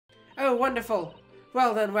Oh, wonderful.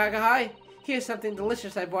 Well then, Wagahai, here's something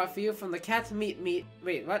delicious I bought for you from the Cat's Meat.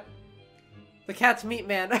 Wait, what? The Cat's Meat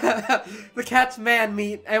Man. The Cat's Man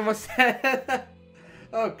Meat. I almost said.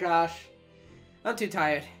 Oh gosh. I'm too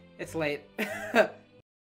tired. It's late.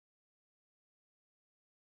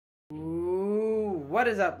 Ooh, what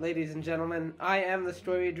is up, ladies and gentlemen? I am the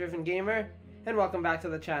story-driven gamer, and welcome back to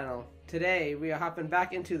the channel. Today, we are hopping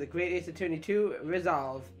back into the Great Ace Attorney 2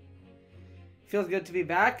 Resolve. Feels good to be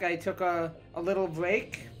back. I took a little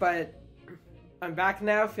break, but I'm back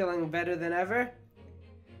now, feeling better than ever.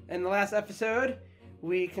 In the last episode,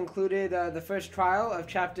 we concluded the first trial of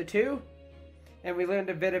Chapter 2, and we learned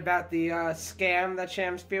a bit about the scam that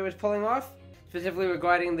Shamspear was pulling off, specifically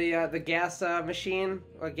regarding the gas machine,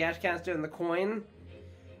 or gas canister, and the coin.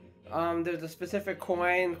 There's a specific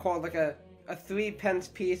coin called like a 3-pence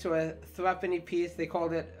piece, or a threepenny piece, they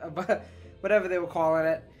called it, whatever they were calling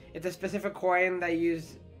it. It's a specific coin that you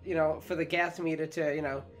use, for the gas meter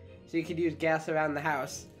to, so you could use gas around the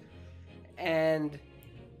house. And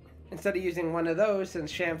instead of using one of those,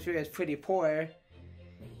 since Shamspear is pretty poor,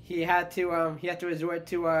 he had to resort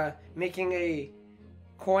to making a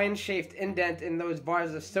coin-shaped indent in those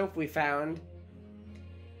bars of soap we found.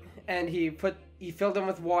 And he filled them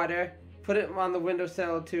with water, put it on the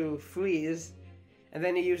windowsill to freeze, and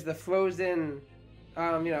then he used the frozen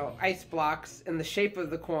ice blocks in the shape of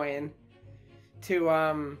the coin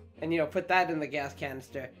to, put that in the gas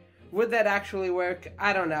canister. Would that actually work?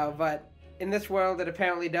 I don't know, but in this world it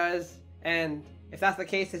apparently does, and if that's the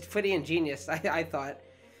case, it's pretty ingenious, I thought.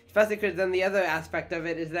 Especially because then the other aspect of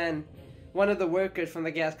it is then one of the workers from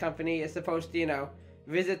the gas company is supposed to,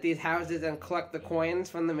 visit these houses and collect the coins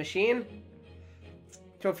from the machine.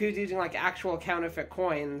 So if he was using, like, actual counterfeit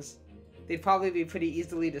coins, they'd probably be pretty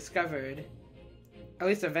easily discovered. At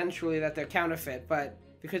least eventually that they're counterfeit, but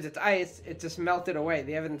because it's ice, it just melted away.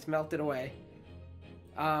 The evidence melted away.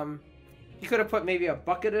 You could have put maybe a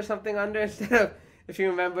bucket or something under instead of, if you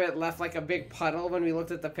remember, it left like a big puddle when we looked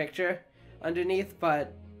at the picture underneath,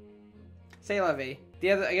 but c'est la vie.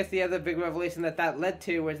 I guess the other big revelation that led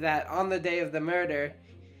to was that on the day of the murder,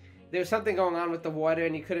 there was something going on with the water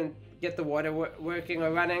and he couldn't get the water working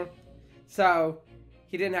or running. So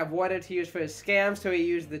he didn't have water to use for his scam, so he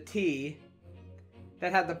used the tea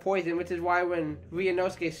that had the poison, which is why when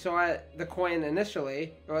Ryunosuke saw the coin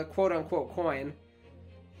initially, or a quote-unquote coin,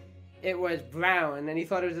 it was brown, and he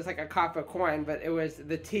thought it was just like a copper coin, but it was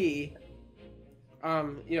the tea,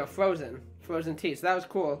 frozen tea, so that was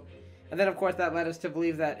cool. And then, of course, that led us to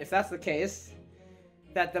believe that if that's the case,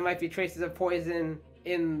 that there might be traces of poison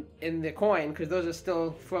in the coin, because those are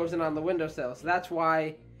still frozen on the windowsill, so that's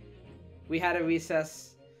why we had a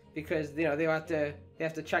recess, because, they have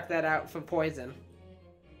to check that out for poison.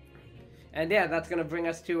 And yeah, that's going to bring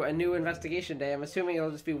us to a new investigation day. I'm assuming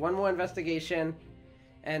it'll just be one more investigation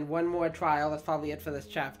and one more trial. That's probably it for this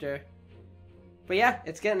chapter. But yeah,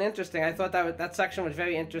 it's getting interesting. I thought that section was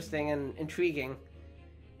very interesting and intriguing.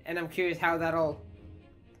 And I'm curious how that'll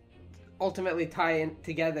ultimately tie in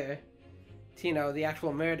together to, the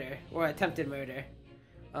actual murder, or attempted murder.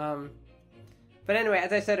 But anyway,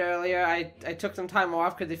 as I said earlier, I took some time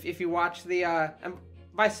off, because if you watch the, and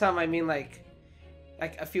by some I mean like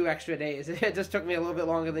a few extra days. It just took me a little bit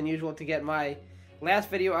longer than usual to get my last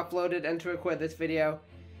video uploaded and to record this video.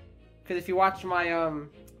 Because if you watch my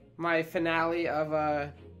my finale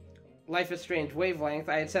of Life is Strange Wavelength,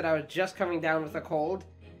 I had said I was just coming down with a cold.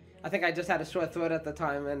 I think I just had a sore throat at the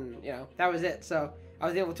time, and that was it. So I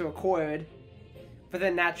was able to record, but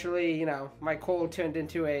then naturally, my cold turned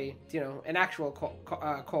into an actual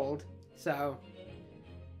cold. So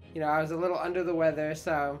I was a little under the weather.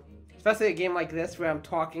 So especially a game like this where I'm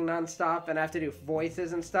talking nonstop and I have to do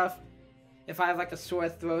voices and stuff. If I have like a sore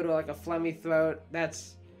throat or like a phlegmy throat, that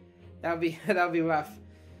would be rough.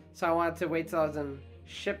 So I wanted to wait till I was in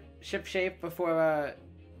ship shape before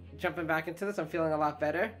jumping back into this. I'm feeling a lot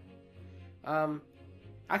better.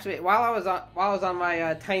 Actually, while I was on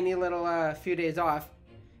my tiny little few days off,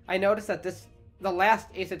 I noticed that the last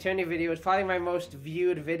Ace Attorney video was probably my most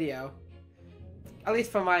viewed video. At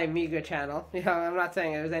least for my meager channel. I'm not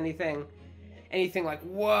saying it was anything like,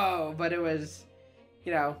 whoa, but it was,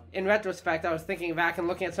 in retrospect, I was thinking back and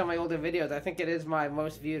looking at some of my older videos. I think it is my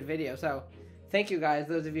most viewed video. So, thank you guys,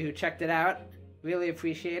 those of you who checked it out. Really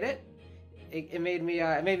appreciate it. It made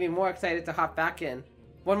me more excited to hop back in.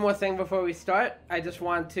 One more thing before we start. I just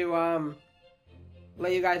want to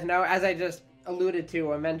let you guys know, as I just alluded to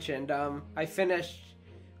or mentioned, I finished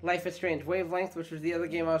Life is Strange Wavelength, which was the other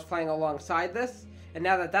game I was playing alongside this. And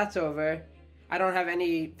now that that's over, I don't have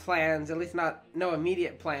any plans, at least no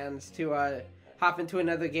immediate plans, to hop into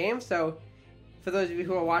another game. So for those of you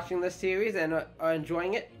who are watching this series and are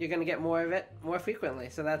enjoying it, you're going to get more of it more frequently.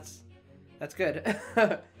 So that's good.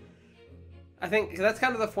 I think that's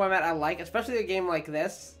kind of the format I like, especially a game like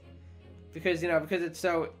this, because because it's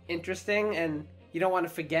so interesting and you don't want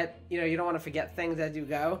to forget, you don't want to forget things as you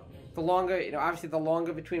go. The longer, obviously the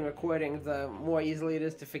longer between recordings, the more easily it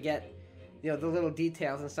is to forget, the little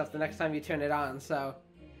details and stuff the next time you turn it on. So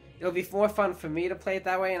it'll be more fun for me to play it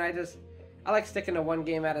that way, and I like sticking to one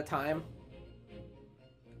game at a time.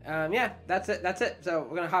 Yeah, that's it. So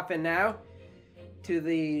we're gonna hop in now to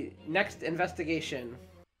the next investigation.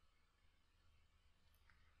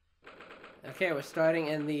 Okay, we're starting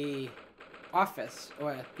in the office,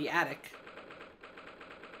 or the attic.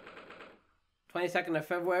 22nd of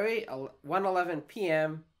February, 1:11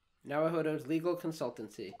 p.m., Naruhodo's legal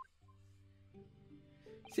consultancy.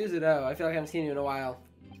 Suzuto, I feel like I haven't seen you in a while.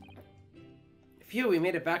 Phew, we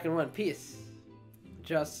made it back in one piece.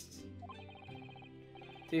 Just...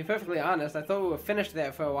 to be perfectly honest, I thought we were finished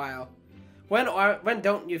there for a while. When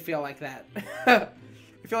don't you feel like that? I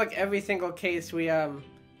feel like every single case we,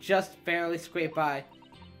 just barely scrape by.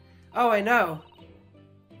 Oh, I know.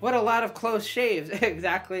 What a lot of close shaves.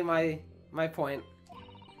 Exactly my point.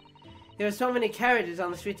 There were so many carriages on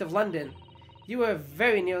the streets of London. You were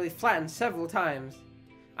very nearly flattened several times.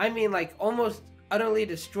 I mean, like, almost utterly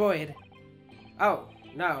destroyed. Oh,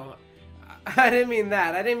 no. I didn't mean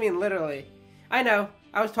that. I didn't mean literally. I know.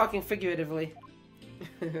 I was talking figuratively.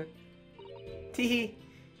 Teehee.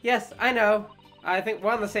 Yes, I know. I think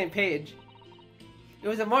we're on the same page. It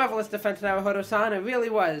was a marvelous defense, Naruhodo-san. It really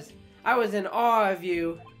was. I was in awe of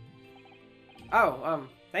you. Oh,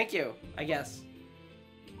 thank you, I guess.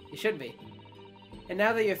 You should be. And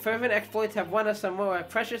now that your fervent exploits have won us some more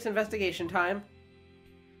precious investigation time.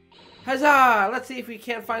 Huzzah! Let's see if we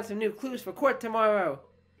can't find some new clues for court tomorrow.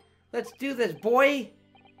 Let's do this, boy!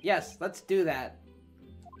 Yes, let's do that.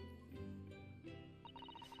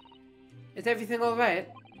 Is everything alright?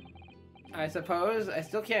 I suppose. I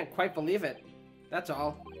still can't quite believe it. That's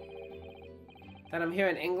all. That I'm here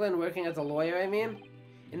in England working as a lawyer, I mean?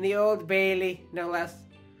 In the Old Bailey, no less.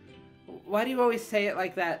 Why do you always say it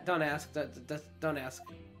like that? Don't ask. Don't ask.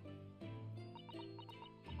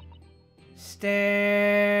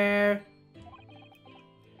 Stare.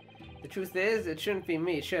 The truth is, it shouldn't be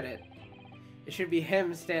me, should it? It should be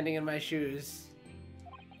him standing in my shoes.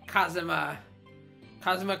 Kazuma.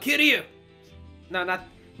 Kazuma Kiryu! No,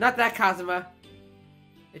 not that Kazuma.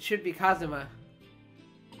 It should be Kazuma.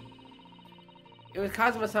 It was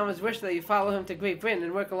Kazuma-sama's wish that you follow him to Great Britain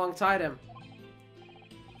and work alongside him.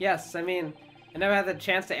 Yes, I mean, I never had the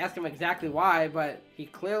chance to ask him exactly why, but he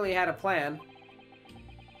clearly had a plan.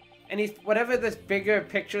 And he's, whatever this bigger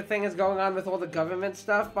picture thing is going on with all the government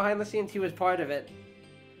stuff behind the scenes, he was part of it.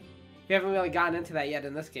 We haven't really gotten into that yet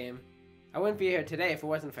in this game. I wouldn't be here today if it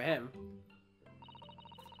wasn't for him.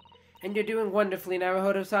 And you're doing wonderfully,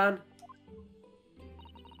 Naruhodo-san.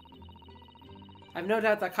 I've no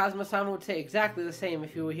doubt that Kazuma-sama would say exactly the same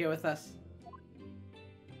if you were here with us.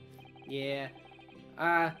 Yeah.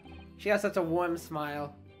 She has such a warm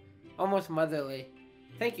smile. Almost motherly.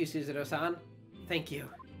 Thank you, Suzuto-san. Thank you.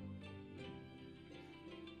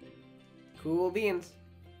 Cool beans.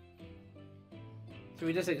 Should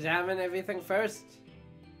we just examine everything first?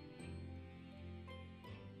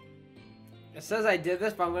 It says I did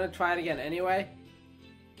this, but I'm gonna try it again anyway.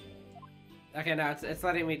 Okay, no, it's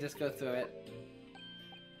letting me just go through it.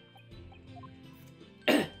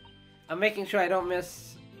 I'm making sure I don't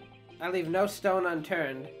miss... I leave no stone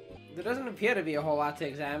unturned. There doesn't appear to be a whole lot to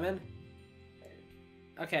examine.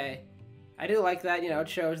 Okay. I do like that, it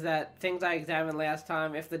shows that things I examined last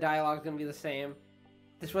time, if the dialogue's gonna be the same.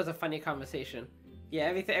 This was a funny conversation. Yeah,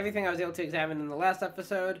 everything I was able to examine in the last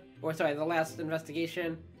episode, or sorry, the last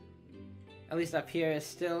investigation, at least up here, is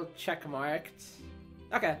still checkmarked.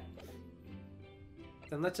 Okay.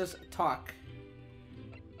 Then let's just talk.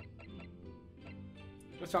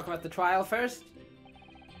 Let's talk about the trial first.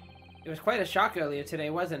 It was quite a shock earlier today,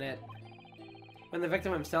 wasn't it? When the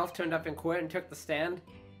victim himself turned up in court and took the stand.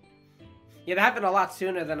 Yeah, that happened a lot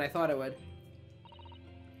sooner than I thought it would.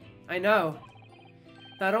 I know.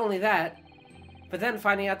 Not only that, but then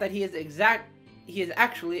finding out that he is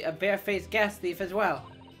actually a barefaced gas thief as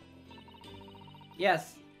well.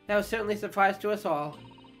 Yes, that was certainly a surprise to us all.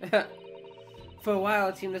 For a while,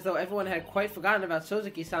 it seemed as though everyone had quite forgotten about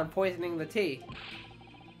Suzuki-san poisoning the tea.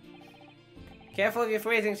 Careful of your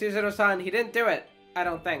phrasing, Suzuto-san. He didn't do it, I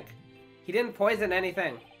don't think. He didn't poison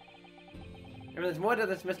anything. And there's more to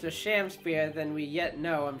this Mr. Shamspear than we yet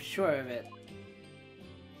know, I'm sure of it.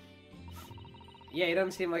 Yeah, he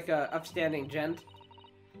doesn't seem like a upstanding gent.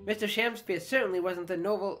 Mr. Shakespeare certainly wasn't the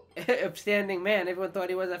noble, upstanding man everyone thought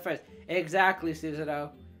he was at first. Exactly, Susanoo.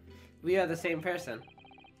 We are the same person.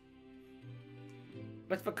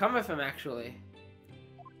 What's become of him, actually?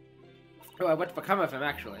 Oh, what's become of him,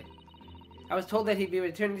 actually? I was told that he'd be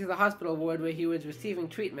returning to the hospital ward where he was receiving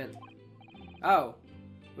treatment. Oh.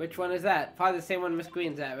 Which one is that? Probably the same one Miss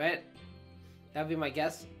Green's at, right? That would be my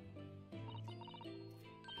guess.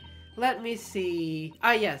 Let me see.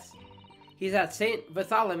 Ah, yes. He's at St.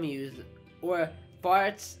 Bartholomew's, or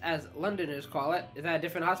Bart's, as Londoners call it. Is that a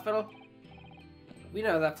different hospital? We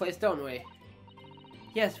know that place, don't we?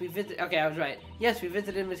 Yes, we visited. Okay, I was right. Yes, we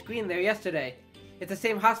visited Miss Green there yesterday. It's the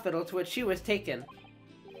same hospital to which she was taken.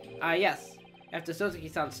 Ah, yes. After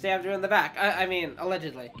Suzuki-san stabbed her in the back. I mean,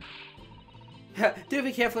 allegedly. Do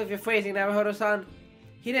be careful if you're phrasing, Naruhodo-san.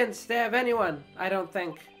 He didn't stab anyone, I don't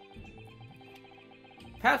think.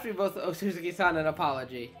 Perhaps we both owe Suzuki-san an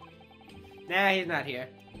apology. Nah, he's not here.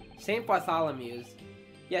 St. Bartholomew's.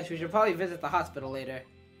 Yes, we should probably visit the hospital later.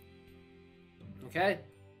 Okay.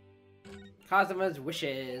 Kazuma's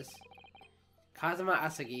wishes. Kazuma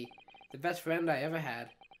Asagi, the best friend I ever had,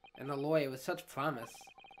 and a lawyer with such promise.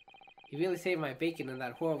 He really saved my bacon in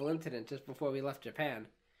that horrible incident just before we left Japan.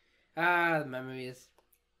 Ah, the memories.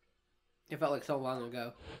 It felt like so long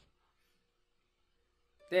ago.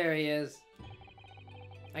 There he is.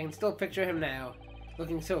 I can still picture him now,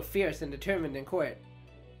 looking so fierce and determined in court.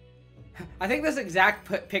 I think this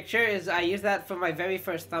exact picture is, I used that for my very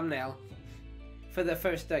first thumbnail. For the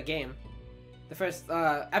first game. The first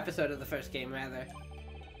episode of the first game, rather.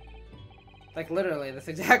 Like, literally, this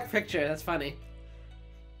exact picture. That's funny.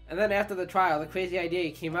 And then after the trial, the crazy idea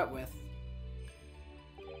he came up with.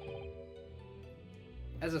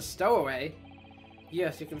 As a stowaway?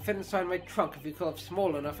 Yes, you can fit inside my trunk if you call up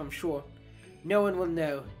small enough, I'm sure. No one will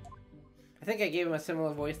know. I think I gave him a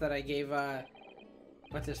similar voice that I gave,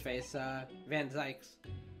 what's-his-face, Van Zykes.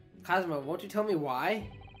 Kazuma, won't you tell me why?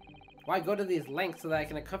 Why go to these lengths so that I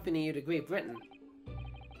can accompany you to Great Britain?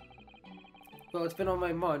 Well, it's been on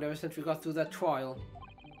my mind ever since we got through that trial.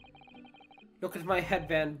 Look at my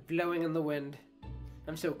headband blowing in the wind.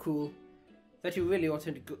 I'm so cool. That you really ought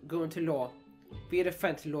to go into law. Be a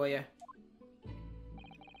defense lawyer.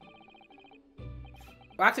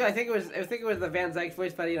 Well, actually, I think it was the Van Zyke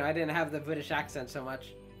voice, but you know, I didn't have the British accent so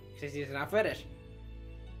much because he's not British.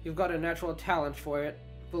 You've got a natural talent for it.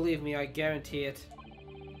 Believe me, I guarantee it.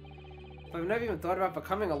 But I've never even thought about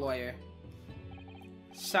becoming a lawyer.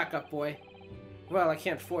 Suck up, boy. Well, I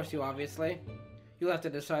can't force you, obviously. You'll have to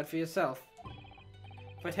decide for yourself.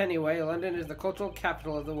 But anyway, London is the cultural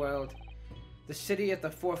capital of the world. The city at the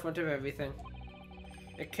forefront of everything.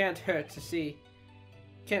 It can't hurt to see.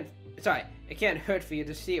 It can't hurt for you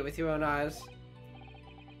to see it with your own eyes.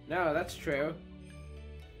 No, that's true.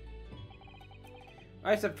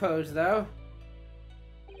 I suppose, though,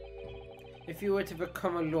 if you were to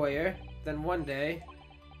become a lawyer, then one day...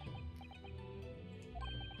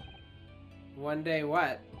 One day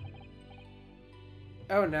what?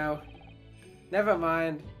 Oh no. Never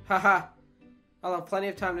mind. Haha. I'll have plenty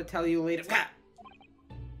of time to tell you later.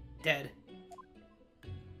 Dead.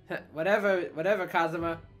 Whatever,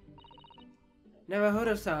 Kazuma.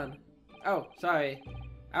 Naruhodo-san. Oh, sorry.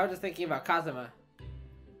 I was just thinking about Kazuma.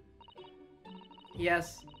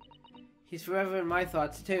 Yes. He's forever in my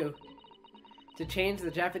thoughts, too. To change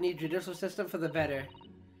the Japanese judicial system for the better.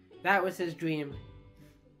 That was his dream.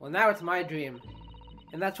 Well, now it's my dream.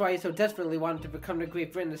 And that's why he so desperately wanted to become to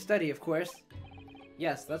Great Britain to study, of course.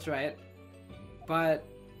 Yes, that's right. But...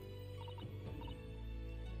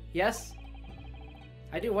 Yes?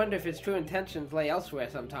 I do wonder if his true intentions lay elsewhere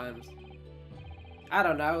sometimes. I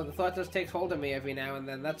don't know, the thought just takes hold of me every now and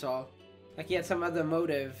then, that's all. Like he had some other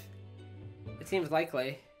motive. It seems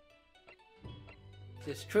likely. It's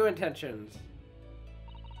his true intentions.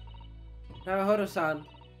 Naruhodo-san,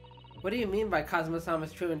 what do you mean by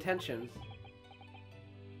Kazuma-sama's true intentions?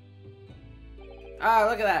 Ah,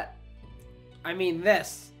 look at that! I mean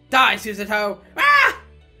this! Die, Susanoo! Ah!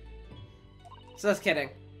 Just kidding.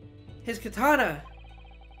 His katana!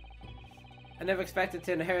 I never expected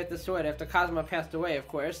to inherit the sword after Kazuma passed away, of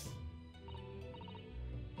course.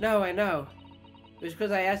 No, I know. It was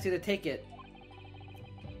because I asked you to take it.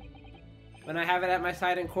 When I have it at my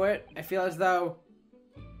side in court, I feel as though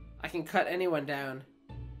I can cut anyone down.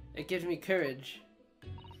 It gives me courage.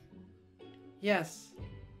 Yes.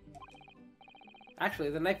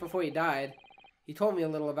 Actually, the night before he died, he told me a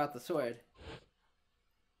little about the sword.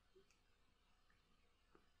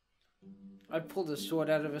 I pulled a sword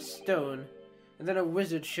out of a stone, and then a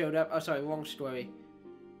wizard showed up. Oh, sorry, wrong story.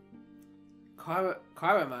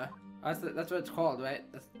 Karama? Oh, that's what it's called, right?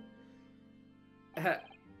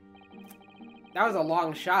 That was a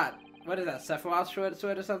long shot. What is that, Sephiroth's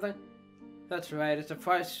sword or something? That's right, it's a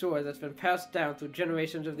prized sword that's been passed down through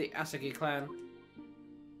generations of the Asaki clan.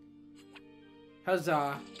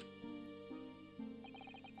 Huzzah.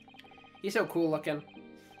 He's so cool looking.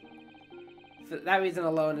 For that reason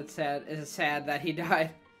alone, it's sad that he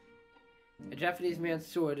died. A Japanese man's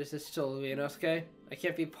sword is his soul, Ryunosuke. I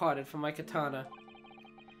can't be parted from my katana.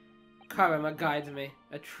 Karma guides me.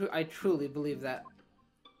 I truly believe that.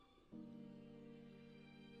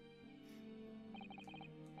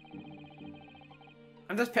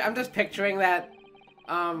 I'm just picturing that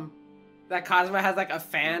that Cosmo has like a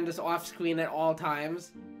fan just off screen at all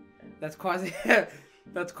times. That's causing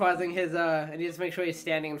that's causing his and he just makes sure he's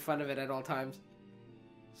standing in front of it at all times.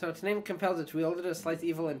 So its name compels its wielder to slice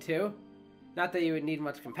evil in two? Not that you would need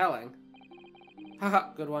much compelling.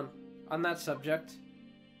 Haha, good one. On that subject,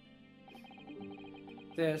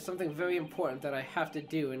 there's something very important that I have to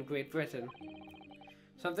do in Great Britain.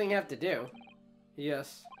 Something you have to do?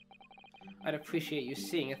 Yes. I'd appreciate you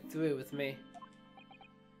seeing it through with me.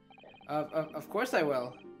 Of course I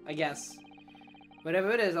will, I guess.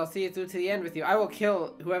 Whatever it is, I'll see it through to the end with you. I will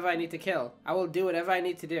kill whoever I need to kill. I will do whatever I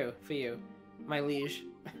need to do for you, my liege.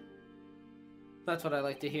 That's what I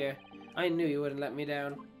like to hear. I knew you wouldn't let me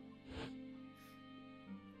down.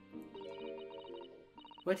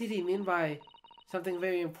 What did he mean by something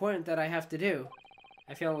very important that I have to do?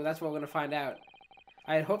 I feel that's what we're going to find out.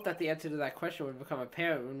 I had hoped that the answer to that question would become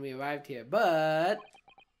apparent when we arrived here, but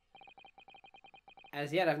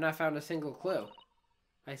as yet I've not found a single clue.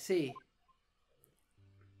 I see.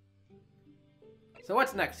 So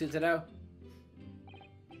what's next, Suzuto?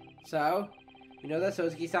 So, we know that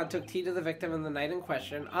Sozuki-san took tea to the victim on the night in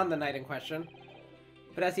question,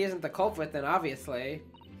 but as he isn't the culprit, then obviously...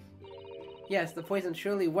 Yes, the poison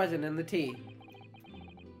surely wasn't in the tea.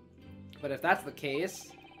 But if that's the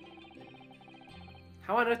case...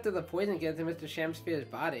 How on earth did the poison get into Mr. Shamsphere's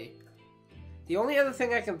body? The only other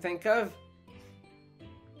thing I can think of...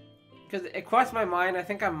 Because it crossed my mind, I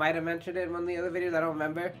think I might have mentioned it in one of the other videos, I don't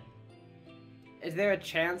remember. Is there a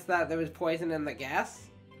chance that there was poison in the gas?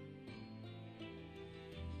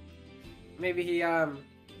 Maybe he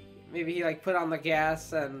like put on the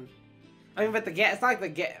gas and... I mean, but the gas, it's not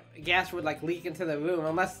like the gas would like leak into the room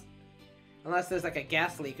unless there's like a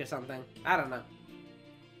gas leak or something. I don't know.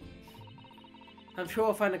 I'm sure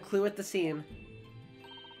we'll find a clue at the scene.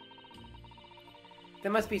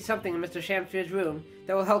 There must be something in Mr. Shamsphere's room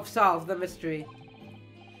that will help solve the mystery.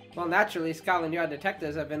 Well, naturally, Scotland Yard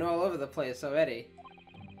detectives have been all over the place already.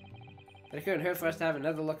 But it couldn't hurt for us to have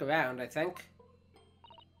another look around, I think.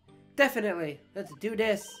 Definitely! Let's do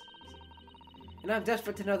this! And I'm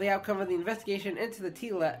desperate to know the outcome of the investigation into the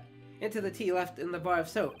tea left in the bar of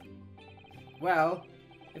soap. Well,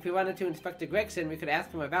 if we wanted to Inspector Gregson, we could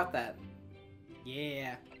ask him about that.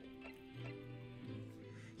 Yeah.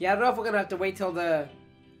 Yeah, I don't know if we're gonna have to wait till the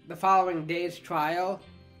following day's trial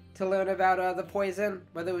to learn about the poison,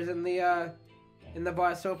 whether it was in the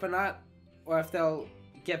bar of soap or not, or if they'll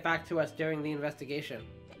get back to us during the investigation.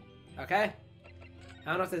 Okay? I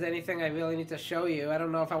don't know if there's anything I really need to show you. I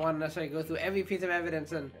don't know if I want to necessarily go through every piece of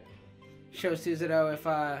evidence and show Suzuto if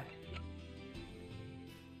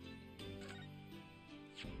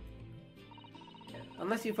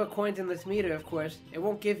unless you put coins in this meter, of course, it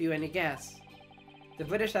won't give you any gas. The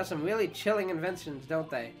British have some really chilling inventions, don't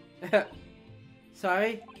they?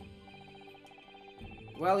 Sorry?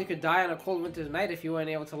 Well, you could die on a cold winter's night if you weren't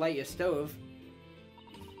able to light your stove.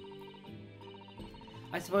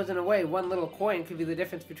 I suppose in a way, one little coin could be the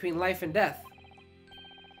difference between life and death.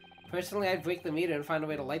 Personally, I'd break the meter and find a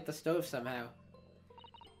way to light the stove somehow.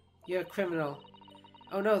 You're a criminal.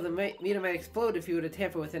 Oh no, the meter might explode if you were to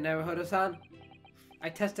tamper with it, Naruhodo-san. I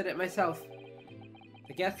tested it myself.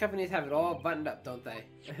 The gas companies have it all buttoned up, don't they?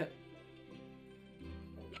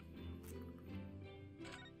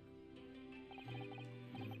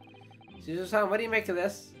 Suzuto-san, what do you make of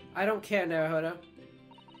this? I don't care, Naruhodo.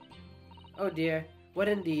 Oh dear. What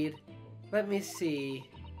indeed? Let me see.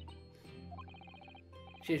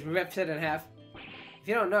 She rips it in half. If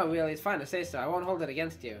you don't know, really, it's fine to say so. I won't hold it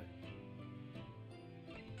against you.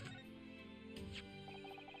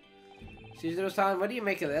 Suzuto-san, what do you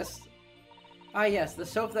make of this? Ah yes, the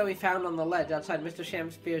soap that we found on the ledge outside Mr.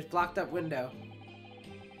 Shamsphere's blocked-up window.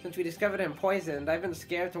 Since we discovered him poisoned, I've been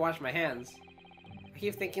scared to wash my hands. I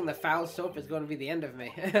keep thinking the foul soap is going to be the end of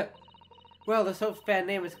me. Well, the soap's bad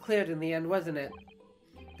name was cleared in the end, wasn't it?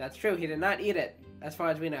 That's true, he did not eat it, as far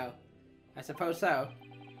as we know. I suppose so.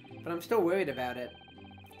 But I'm still worried about it.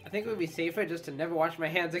 I think it would be safer just to never wash my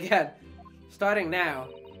hands again. Starting now.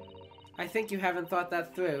 I think you haven't thought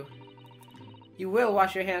that through. You will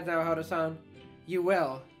wash your hands now, Naruhodo-san. You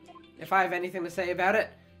will. If I have anything to say about it.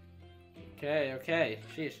 Okay, okay.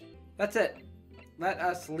 Sheesh. That's it. Let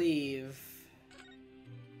us leave.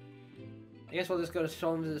 I guess we'll just go to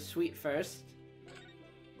Sholmes' suite first.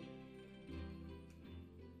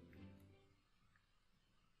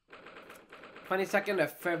 (22nd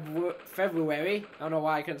of February. I don't know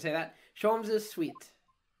why I couldn't say that. Sholmes' suite.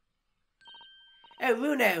 Oh,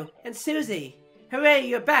 Runo and Susie. Hooray,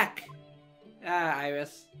 you're back. Ah,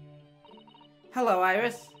 Iris. Hello,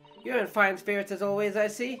 Iris. You're in fine spirits as always, I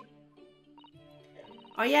see.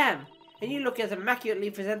 I am. And you look as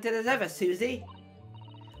immaculately presented as ever, Susie.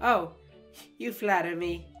 Oh, you flatter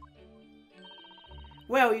me.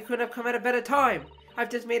 Well, you couldn't have come at a better time.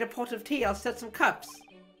 I've just made a pot of tea. I'll set some cups.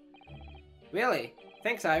 Really?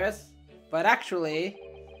 Thanks, Iris. But actually...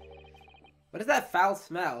 what is that foul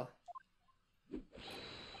smell?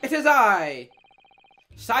 It is I!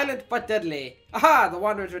 Silent but deadly. Aha! The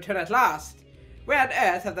Wanderers return at last. Where on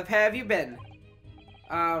earth have the pair of you been?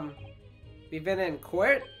 We've been in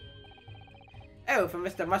court? Oh, for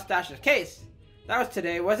Mr. Mustache's case. That was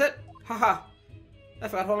today, was it? Haha. I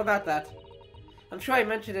forgot all about that. I'm sure I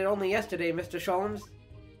mentioned it only yesterday, Mr. Sholmes.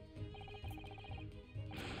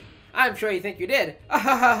 I'm sure you think you did.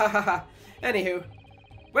 Ahahaha. Anywho.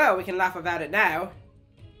 Well, we can laugh about it now.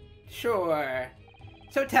 Sure.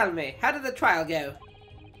 So tell me, how did the trial go?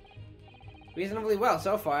 Reasonably well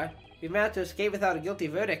so far. We managed to escape without a guilty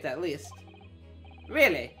verdict, at least.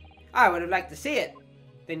 Really? I would have liked to see it.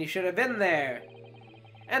 Then you should have been there.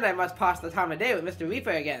 And I must pass the time of day with Mr.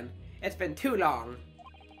 Reaper again. It's been too long.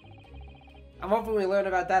 I'm hoping we learn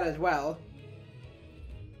about that as well.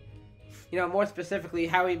 You know, more specifically,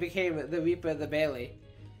 how he became the Reaper of the Bailey.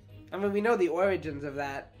 I mean, we know the origins of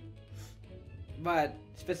that. But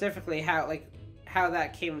specifically how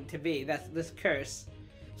that came to be. That's this curse.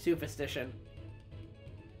 Superstition.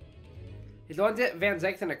 Is Lord Van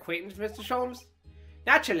Zyke an acquaintance, Mr. Sholmes?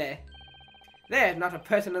 Naturally. There's not a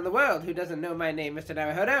person in the world who doesn't know my name, Mr.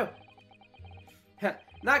 Naruhodo.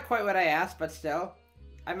 Not quite what I asked, but still.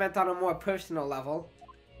 I meant on a more personal level.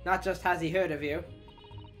 Not just has he heard of you.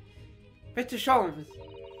 Mr. Sholmes.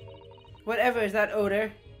 Whatever is that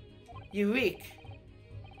odor? You reek.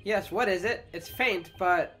 Yes, what is it? It's faint,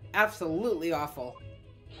 but absolutely awful.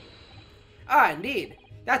 Ah, indeed.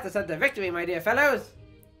 That's the scent of victory, my dear fellows.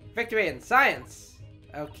 Victory in science.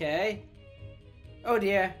 Okay. Oh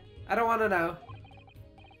dear. I don't want to know.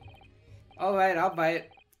 Alright, I'll bite.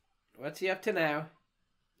 What's he up to now?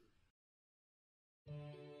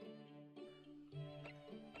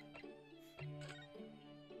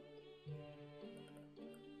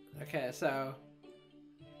 Okay, so...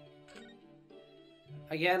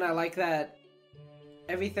 again, I like that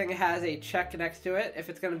everything has a check next to it if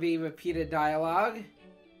it's going to be repeated dialogue.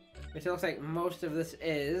 Which it looks like most of this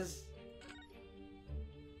is.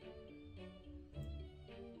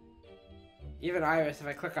 Even Iris, if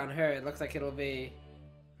I click on her, it looks like it'll be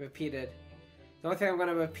repeated. The only thing I'm going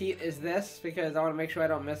to repeat is this, because I want to make sure I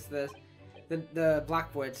don't miss this. The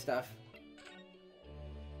Blackboard stuff.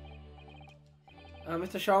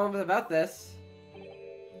 Mr. Sholmes, about this.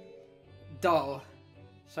 Dull.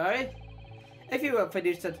 Sorry? If you will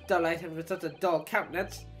produce such dull items with such a dull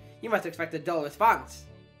countenance, you must expect a dull response.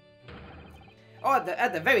 Or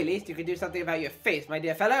at the very least, you could do something about your face, my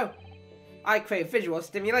dear fellow. I crave visual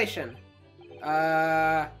stimulation.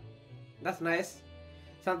 That's nice.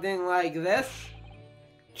 Something like this.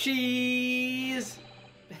 Cheese!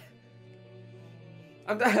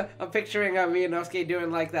 I'm picturing Miyanovsky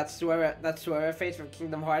doing like that Sora face from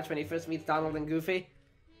Kingdom Hearts when he first meets Donald and Goofy.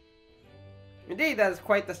 Indeed, that is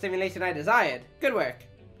quite the stimulation I desired. Good work.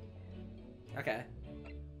 Okay.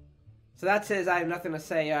 So that's his I have nothing to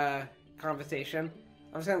say, conversation.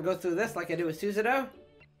 I'm just gonna go through this like I do with Suzudo.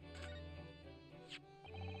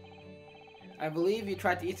 I believe you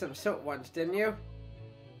tried to eat some soap once, didn't you?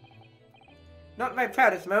 Not my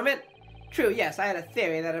proudest moment. True, yes, I had a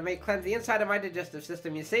theory that it may cleanse the inside of my digestive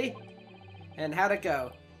system, you see? And how'd it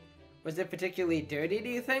go? Was it particularly dirty, do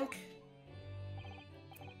you think?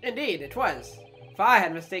 Indeed, it was. For I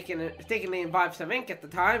had mistakenly imbibed some ink at the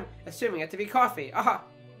time, assuming it to be coffee. Aha!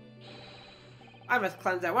 I must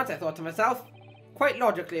cleanse at once, I thought to myself. Quite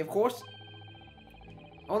logically, of course.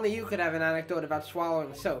 Only you could have an anecdote about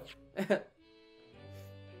swallowing soap.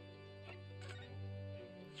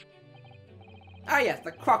 Ah yes,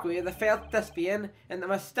 the crockery of the failed thespian and the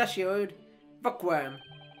mustachioed bookworm.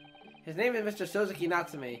 His name is Mr. Suzuki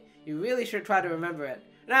Natsume. You really should try to remember it.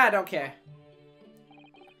 Nah, I don't care.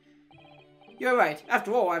 You're right.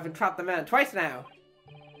 After all, I've entrapped the man twice now.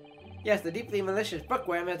 Yes, the deeply malicious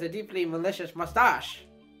bookworm has a deeply malicious mustache.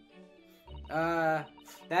 That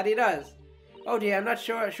he does. Oh dear, I'm not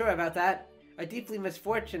sure about that. A deeply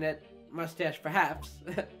misfortunate mustache, perhaps.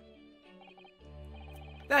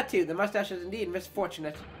 That too, the mustache is indeed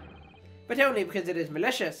misfortunate. But only because it is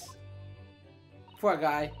malicious. Poor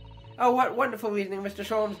guy. Oh, what wonderful reasoning, Mr.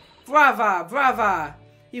 Sholmes. Brava! Brava!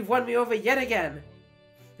 You've won me over yet again.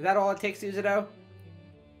 Is that all it takes, Uzido?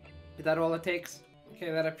 Is that all it takes?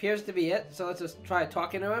 Okay, that appears to be it. So let's just try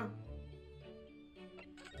talking to him.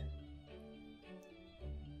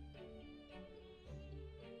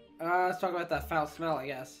 Let's talk about that foul smell, I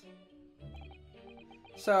guess.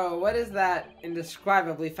 So, what is that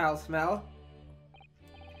indescribably foul smell?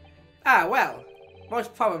 Ah, well,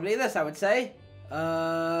 most probably this, I would say.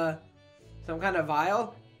 Some kind of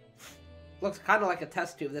vial? Looks kind of like a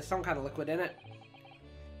test tube. There's some kind of liquid in it.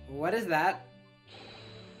 What is that?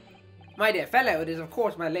 My dear fellow, it is of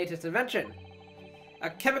course my latest invention. A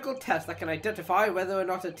chemical test that can identify whether or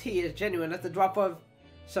not a tea is genuine at the drop of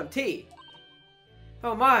some tea.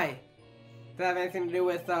 Oh my! Does that have anything to do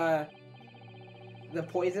with, the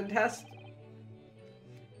poison test?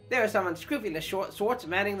 There are some unscrupulous sorts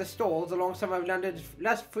manning the stalls along some of London's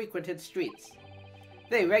less frequented streets.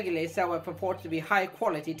 They regularly sell what purports to be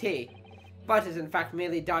high-quality tea, but is in fact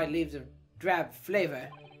merely dyed leaves of drab flavor.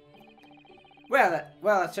 Well,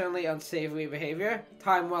 that's certainly unsavory behavior.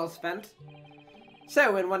 Time well spent.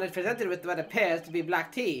 So, when one is presented with what appears to be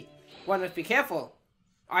black tea, one must be careful.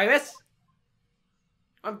 Iris?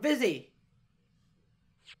 I'm busy.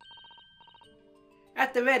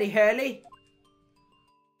 At the ready, Hurley.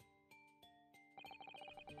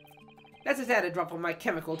 Let's just add a drop of my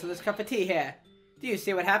chemical to this cup of tea here. Do you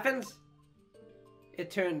see what happens?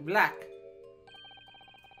 It turned black.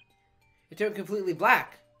 It turned completely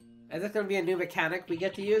black. Is this going to be a new mechanic we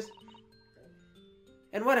get to use?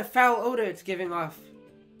 And what a foul odor it's giving off.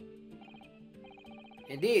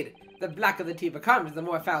 Indeed, the blacker the tea becomes, the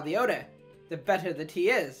more foul the odor. The better the tea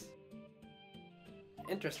is.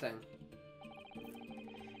 Interesting.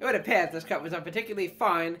 It would appear that this cup was a particularly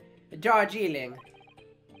fine Darjeeling.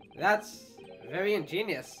 That's very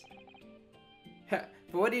ingenious. But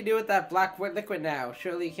what do you do with that black liquid now?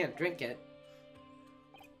 Surely you can't drink it.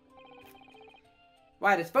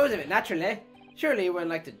 Why, dispose of it, naturally. Surely you wouldn't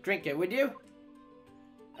like to drink it, would you?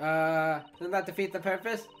 Doesn't that defeat the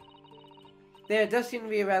purpose? There does seem to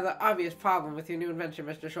be a rather obvious problem with your new invention,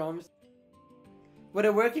 Mr. Sholmes. Would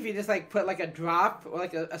it work if you just, like, put, like, a drop or,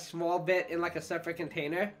 like, a small bit in, like, a separate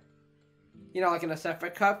container? You know, like in a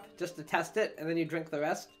separate cup, just to test it, and then you drink the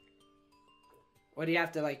rest? Or do you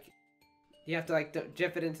have to, like,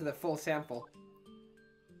 dip it into the full sample?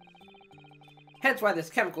 Hence why this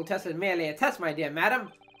chemical test is merely a test, my dear madam.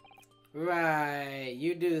 Right,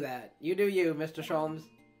 you do that. You do you, Mr. Sholmes.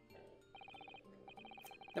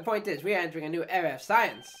 The point is, we are entering a new era of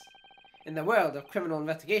science. In the world of criminal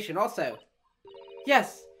investigation also.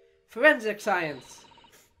 Yes, forensic science.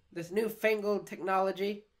 This newfangled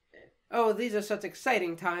technology. Oh, these are such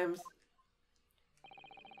exciting times.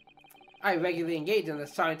 I regularly engage in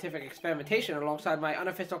this scientific experimentation alongside my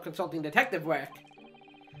unofficial consulting detective work.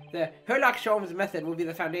 The Herlock Sholmes method will be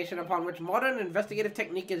the foundation upon which modern investigative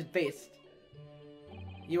technique is based.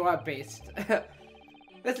 You are based.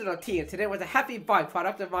 This little tea incident was a happy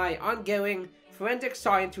byproduct of my ongoing forensic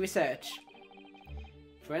science research.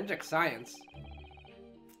 Forensic science?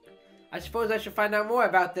 I suppose I should find out more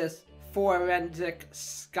about this forensic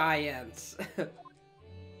science.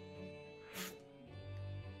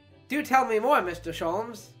 Do tell me more, Mr.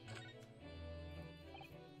 Sholmes.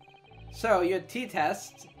 So, your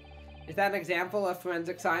t-test, is that an example of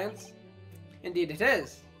forensic science? Indeed it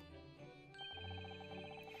is.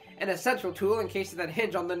 An essential tool in cases that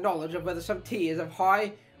hinge on the knowledge of whether some tea is of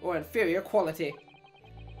high or inferior quality.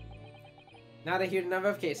 Not a huge number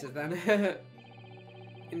of cases, then.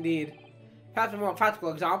 Indeed. Perhaps a more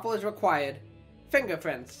practical example is required.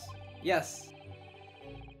 Fingerprints. Yes.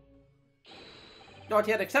 Not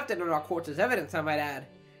yet accepted in our courts as evidence, I might add.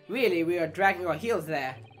 Really, we are dragging our heels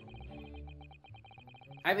there.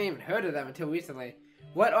 I haven't even heard of them until recently.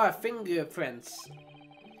 What are fingerprints?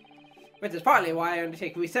 Which is partly why I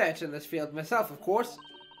undertake research in this field myself, of course.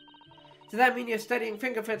 Does that mean you're studying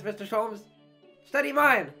fingerprints, Mr. Sholmes? Study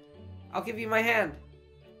mine! I'll give you my hand.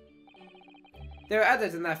 There are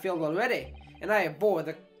others in that field already, and I abhor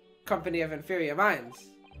the company of inferior minds.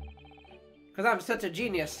 Because I'm such a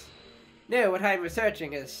genius. No, what I'm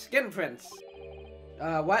researching is skin prints.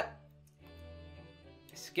 What?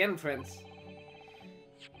 Skin prints.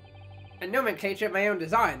 A nomenclature of my own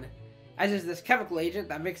design, as is this chemical agent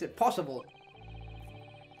that makes it possible.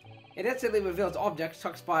 It instantly reveals objects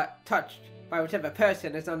touched by whichever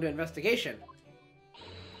person is under investigation.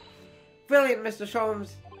 Brilliant, Mr.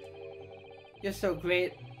 Sholmes. You're so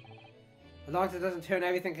great. As long as it doesn't turn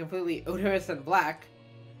everything completely odorous and black.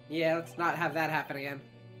 Yeah, let's not have that happen again.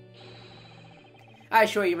 I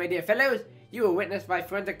assure you, my dear fellows, you will witness my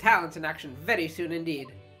forensic talents in action very soon indeed.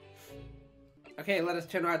 Okay, let us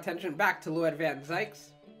turn our attention back to Lord Van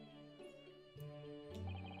Zykes.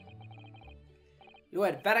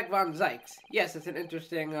 Lord Vadok von Zykes. Yes, it's an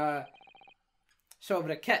interesting,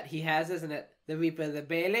 sobriquet he has, isn't it? The Reaper of the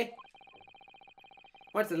Bailey.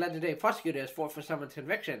 Once the legendary prosecutor is fought for someone's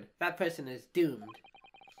conviction, that person is doomed.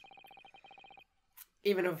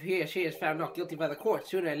 Even if he or she is found not guilty by the court,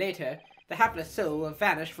 sooner or later, the hapless soul will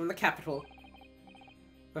vanish from the capital.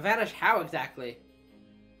 But vanish how exactly?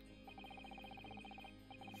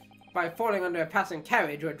 By falling under a passing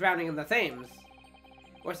carriage or drowning in the Thames,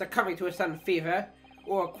 or succumbing to a sudden fever,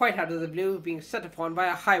 or quite out of the blue being set upon by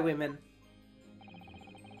a highwayman.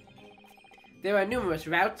 There are numerous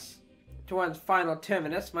routes to one's final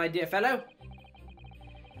terminus, my dear fellow.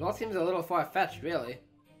 It all seems a little far-fetched, really.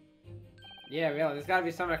 Yeah, really, there's gotta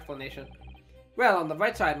be some explanation. Well, on the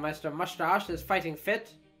right side, Mr. Mustache is fighting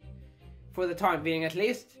fit. For the time being, at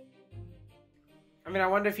least. I mean, I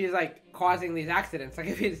wonder if he's, like, causing these accidents. Like,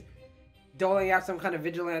 if he's doling out some kind of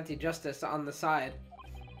vigilante justice on the side.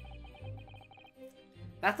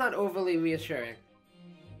 That's not overly reassuring.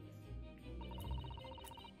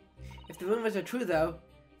 If the rumors are true, though,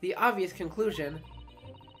 the obvious conclusion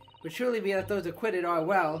would surely be that those acquitted are,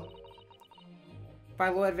 well, by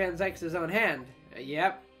Lord Van Zykes' own hand.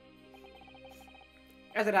 Yep.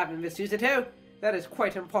 As it happened, Miss Susato, that is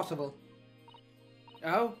quite impossible.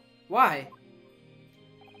 Oh? Why?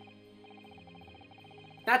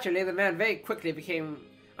 Naturally, the man very quickly became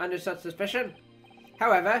under such suspicion.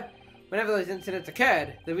 However, whenever those incidents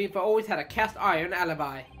occurred, the Reaper always had a cast iron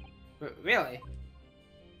alibi. Really?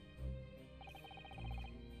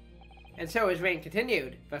 And so his reign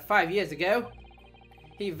continued, but 5 years ago,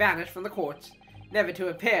 he vanished from the courts, never to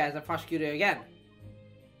appear as a prosecutor again.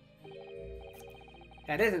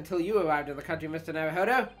 That is until you arrived in the country, Mr.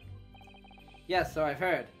 Naruhodo. Yes, so I've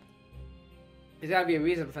heard. There's gotta be a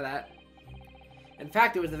reason for that. In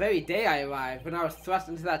fact, it was the very day I arrived, when I was thrust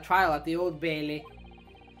into that trial at the Old Bailey.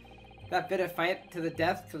 That bitter fight to the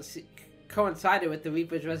death coincided with the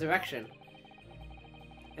Reaper's resurrection.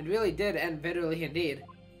 And really did end bitterly indeed.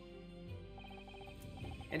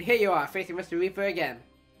 And here you are, facing Mr. Reaper again.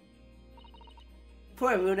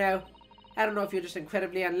 Poor Runo. I don't know if you're just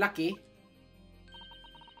incredibly unlucky,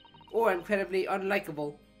 or incredibly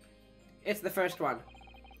unlikable. It's the first one.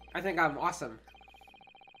 I think I'm awesome.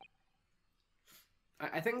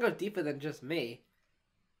 I think it goes deeper than just me.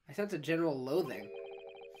 I sense a general loathing.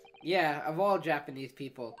 Yeah, of all Japanese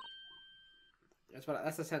people.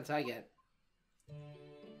 That's the sense I get.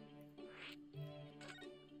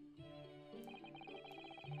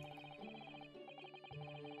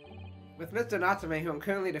 With Mr. Natsume, who I'm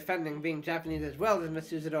currently defending, being Japanese as well as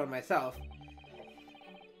Miss Susato and myself,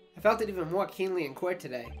 I felt it even more keenly in court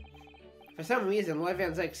today. For some reason, Lord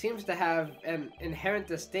Van Zykes seems to have an inherent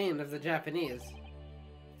disdain of the Japanese.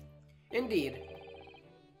 Indeed.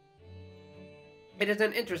 It is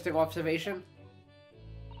an interesting observation.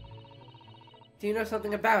 Do you know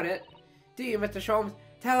something about it? Do you, Mr. Sholmes?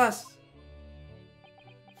 Tell us!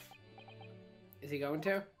 Is he going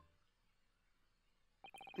to?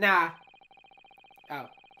 Nah. Oh.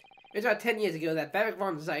 It was about 10 years ago that Vadok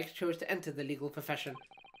von Zykes chose to enter the legal profession.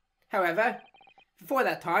 However, before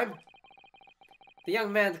that time, the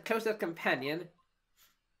young man's closest companion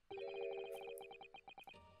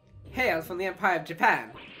hailed from the Empire of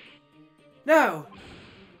Japan. No!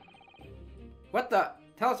 What the?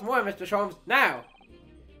 Tell us more, Mr. Sholmes, now!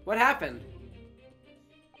 What happened?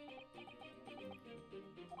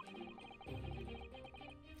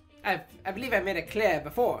 I believe I made it clear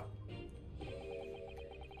before.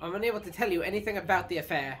 I'm unable to tell you anything about the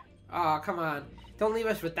affair. Aw, come on. Don't leave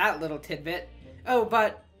us with that little tidbit. Oh,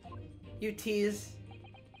 but... You tease.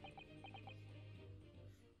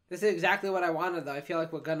 This is exactly what I wanted, though. I feel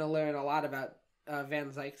like we're gonna learn a lot about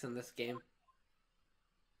Van Zykes in this game.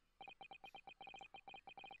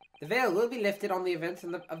 The veil will be lifted on the events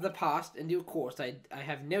of the past in due course, I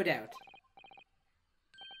have no doubt.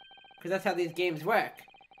 Because that's how these games work.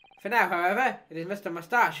 For now, however, it is Mr.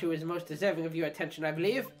 Mustache who is most deserving of your attention, I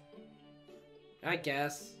believe. I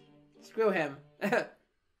guess. Screw him.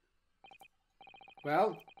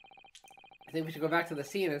 Well, I think we should go back to the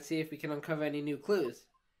scene and see if we can uncover any new clues.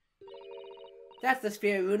 That's the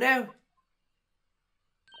spirit, Runo.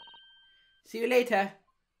 See you later.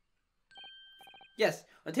 Yes,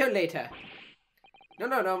 until later. No,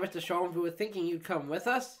 Mr. Sholmes, we were thinking you'd come with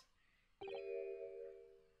us.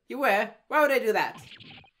 You were? Why would I do that?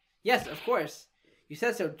 Yes, of course. You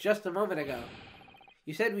said so just a moment ago.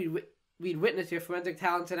 You said we'd witness your forensic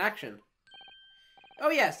talents in action. Oh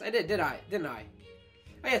yes, I did, didn't I?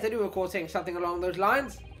 Oh yes, I do recall saying something along those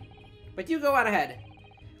lines. But you go on ahead.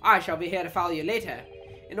 I shall be here to follow you later.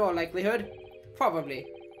 In all likelihood. Probably.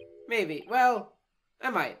 Maybe. Well, I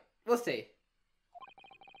might. We'll see.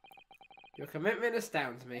 Your commitment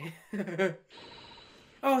astounds me.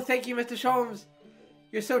 Oh, thank you, Mr. Sholmes.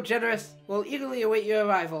 You're so generous. We'll eagerly await your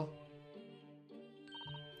arrival.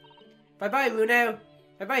 Bye-bye, Bruno.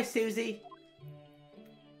 Bye-bye, Susie.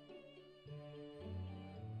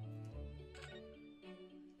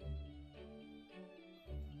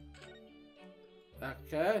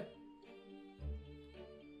 Okay.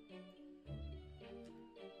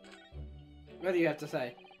 What do you have to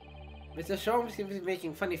say? Mr. Sholmes seems to be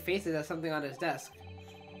making funny faces at something on his desk.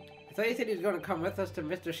 I thought he said he was going to come with us to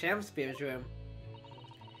Mr. Shamspeare's room.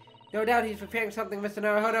 No doubt he's preparing something, Mr.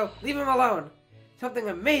 Naruhodo. Leave him alone! Something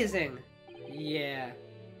amazing! Yeah.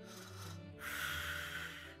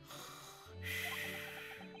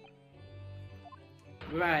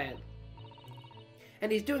 Right.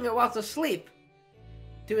 And he's doing it whilst asleep!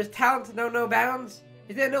 Do his talents know no bounds?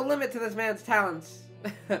 Is there no limit to this man's talents?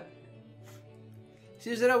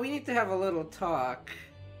 Susanoo, we need to have a little talk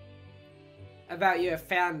about your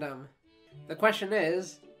fandom. The question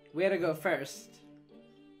is, where to go first?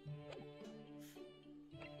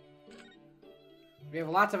 We have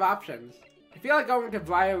lots of options. I feel like going to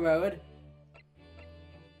Briar Road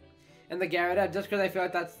and the Garada, just because I feel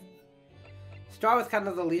like that's... Start with kind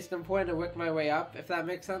of the least important and work my way up, if that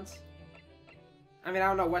makes sense. I mean, I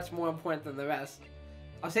don't know what's more important than the rest.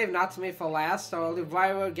 I'll save Natsume for last, so I'll do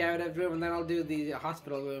Briar Road, Garada's room, and then I'll do the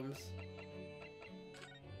hospital rooms.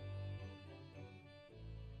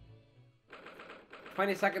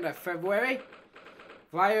 22nd of February,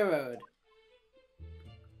 Briar Road.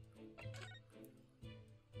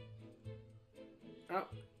 Oh,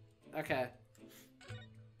 okay.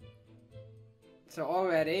 So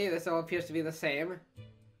already, this all appears to be the same.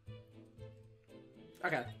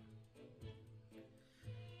 Okay.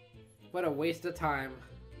 What a waste of time.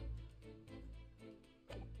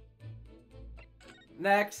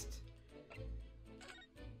 Next.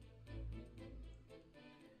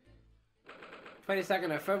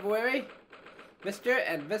 (22nd of February), Mr.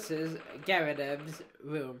 and Mrs. Garadev's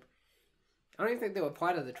room. I don't even think they were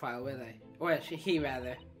part of the trial, were they? Or he,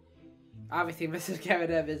 rather. Obviously, Mrs.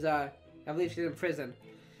 Garadev is, I believe she's in prison.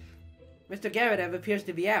 Mr. Garadev appears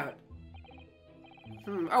to be out.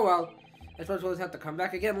 Oh well. I suppose we'll just have to come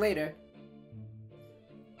back again later.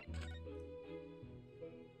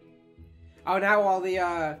 Oh, now all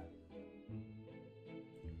the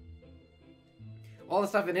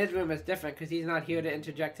stuff in his room is different because he's not here to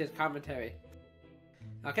interject his commentary.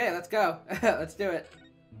 Okay, let's go. Let's do it.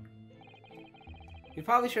 We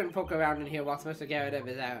probably shouldn't poke around in here whilst Mr. Garadev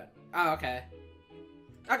is out. Oh, okay.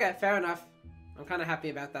 Okay, fair enough. I'm kind of happy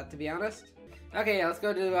about that, to be honest. Okay, yeah, let's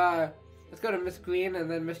go to Miss Green and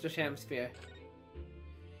then Mr. Shamspeare.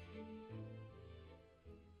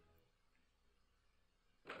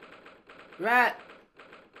 Rat!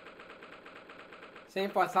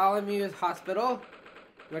 St. Bartholomew's Hospital,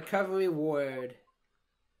 Recovery Ward.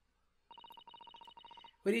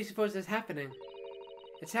 What do you suppose is happening?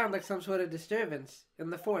 It sounds like some sort of disturbance in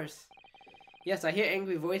the force. Yes, I hear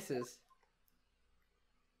angry voices.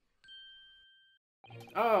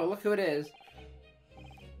 Oh, look who it is.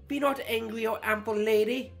 Be not angry, O ample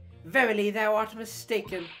lady. Verily thou art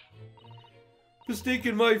mistaken.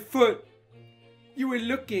 Mistaken my foot. You were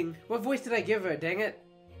looking. What voice did I give her, dang it?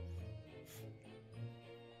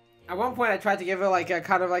 At one point I tried to give her like a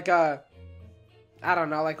kind of like a, I don't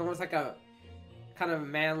know, like almost like a kind of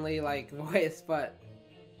manly like voice, but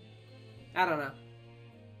I don't know.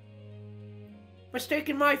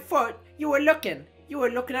 Mistaken my foot? You were looking. You were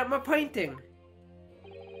looking at my painting.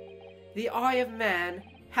 The eye of man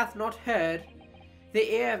hath not heard,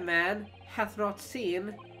 the ear of man hath not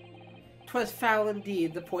seen. 'Twas foul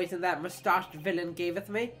indeed, the poison that moustached villain gaveth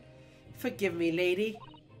me. Forgive me, lady.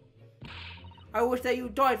 I wish that you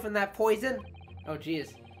died from that poison. Oh,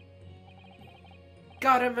 jeez.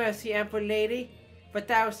 God have mercy, ample lady, but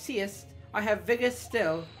thou seest I have vigour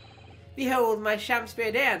still. Behold my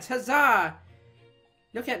Shamspeare dance, huzzah!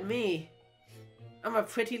 Look at me. I'm a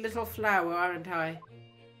pretty little flower, aren't I?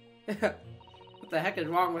 What the heck is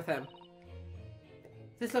wrong with him?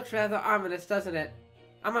 This looks rather ominous, doesn't it?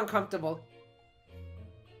 I'm uncomfortable.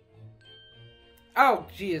 Oh,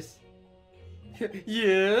 jeez.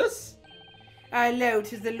 Yes? I lo,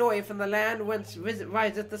 'tis the lawyer from the land whence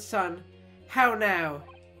riseth the sun. How now?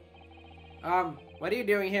 What are you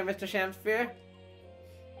doing here, Mr. Shamspeare?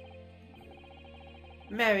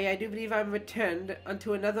 Mary, I do believe I'm returned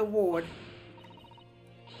unto another ward.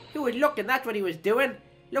 He was looking, that's what he was doing.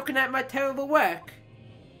 Looking at my terrible work.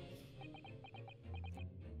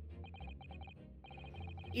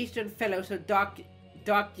 Eastern fellow, so dark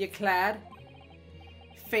ye clad.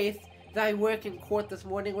 Faith, thy work in court this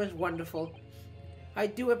morning was wonderful. I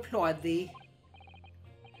do applaud thee.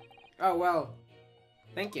 Oh, well.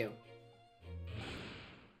 Thank you.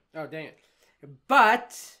 Oh, dang it.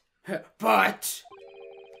 But,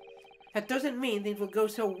 that doesn't mean things will go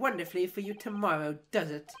so wonderfully for you tomorrow, does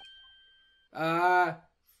it?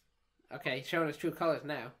 Okay, showing his true colors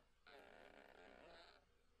now.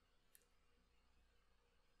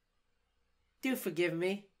 Do forgive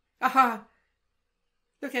me. Aha!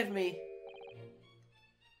 Look at me.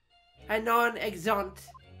 A non-exant.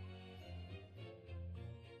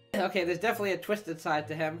 Okay, there's definitely a twisted side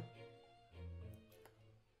to him.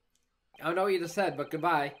 I don't know what you just said, but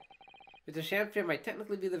goodbye. Mr. Shakespeare might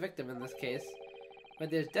technically be the victim in this case,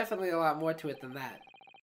 but there's definitely a lot more to it than that.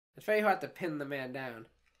 It's very hard to pin the man down.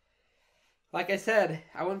 Like I said,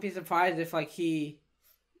 I wouldn't be surprised if, like, he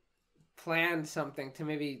planned something to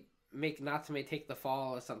maybe make Natsume take the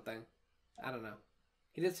fall or something. I don't know.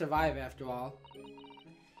 He did survive after all.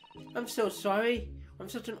 I'm so sorry. I'm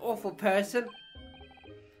such an awful person.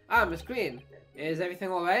 Ah, Miss Green. Is everything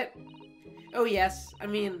alright? Oh yes, I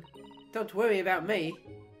mean, don't worry about me.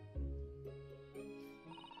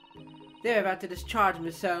 They're about to discharge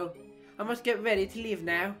me, so I must get ready to leave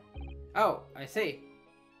now. Oh, I see.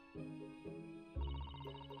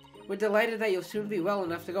 We're delighted that you'll soon be well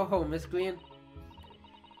enough to go home, Miss Green.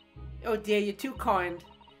 Oh dear, you're too kind.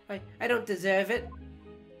 I don't deserve it.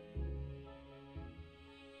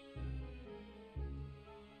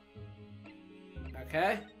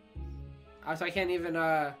 Okay. Oh, so I can't even,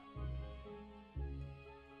 Okay.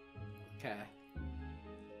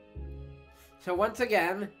 So once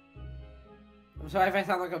again, I'm sorry if I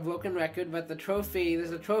sound like a broken record, but there's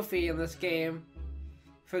a trophy in this game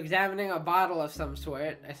for examining a bottle of some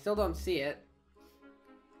sort. I still don't see it.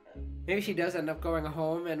 Maybe she does end up going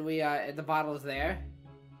home and the bottle's there.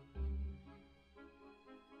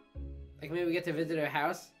 Like maybe we get to visit her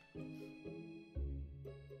house.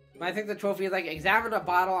 But I think the trophy is like examine a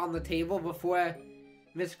bottle on the table before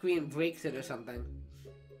Miss Green breaks it or something.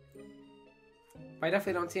 But I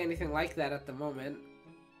definitely don't see anything like that at the moment.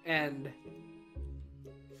 And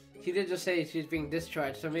she did just say she's being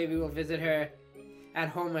discharged, so maybe we'll visit her at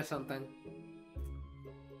home or something.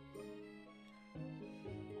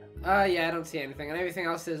 Yeah, I don't see anything. And everything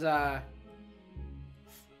else is,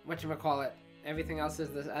 whatchamacallit. Everything else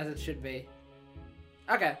is as it should be.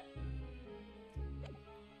 Okay.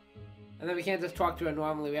 And then we can't just talk to her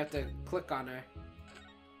normally, we have to click on her.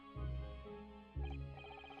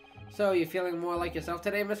 So, you feeling more like yourself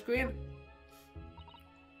today, Miss Green?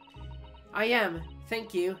 I am,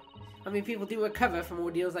 thank you. I mean, people do recover from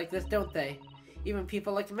ordeals like this, don't they? Even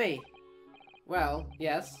people like me. Well,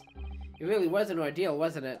 yes. It really was an ordeal,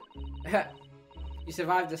 wasn't it? You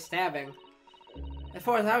survived a stabbing. As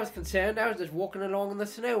far as I was concerned, I was just walking along in the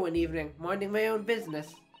snow one evening, minding my own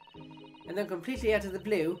business. And then completely out of the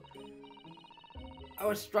blue, I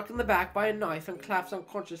was struck in the back by a knife and collapsed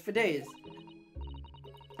unconscious for days.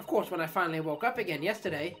 Of course, when I finally woke up again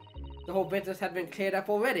yesterday, the whole business had been cleared up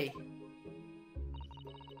already.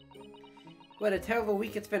 What a terrible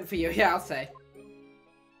week it's been for you, yeah, I'll say.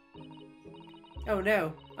 Oh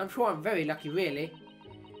no, I'm sure I'm very lucky, really.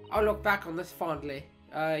 I'll look back on this fondly.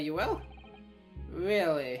 You will?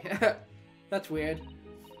 Really? That's weird.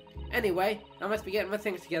 Anyway, I must be getting my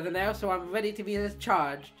things together now, so I'm ready to be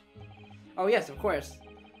discharged. Oh yes, of course.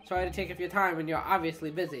 Sorry to take up your time when you're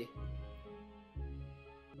obviously busy.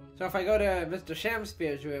 So if I go to Mr.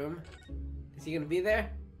 Shakespeare's room, is he gonna be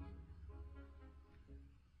there?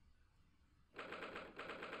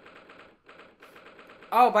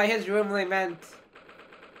 Oh, by his room they meant...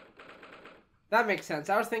 That makes sense.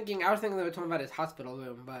 I was thinking they were talking about his hospital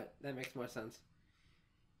room, but that makes more sense.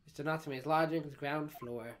 Mr. Natsume's lodgings, ground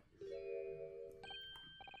floor.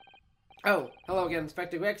 Oh, hello again,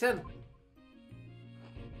 Inspector Gregson.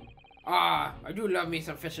 Ah, I do love me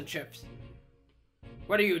some fish and chips.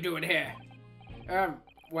 What are you doing here?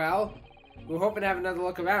 Well, we're hoping to have another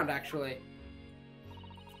look around, actually.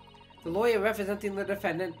 The lawyer representing the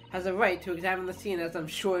defendant has a right to examine the scene, as I'm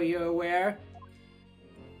sure you're aware.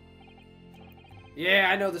 Yeah,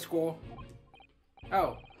 I know the score.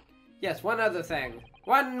 Oh, yes, one other thing.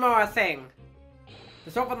 One more thing.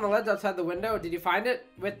 The soap on the ledge outside the window, did you find it?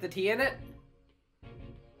 With the tea in it?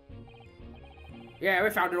 Yeah, we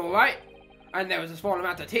found it all right. And there was a small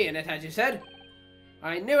amount of tea in it, as you said.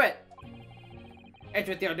 I knew it. It's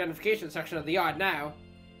with the identification section of the yard now.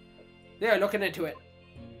 They're looking into it.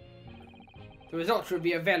 The results should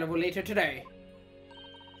be available later today.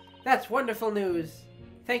 That's wonderful news.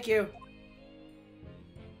 Thank you.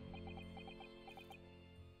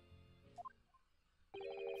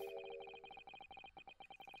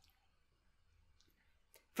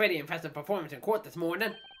 Pretty impressive performance in court this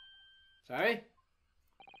morning. Sorry?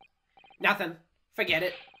 Nothing. Forget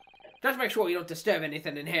it. Just make sure you don't disturb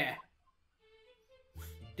anything in here.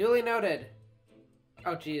 Duly noted.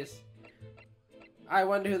 Oh, jeez. I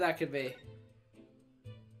wonder who that could be.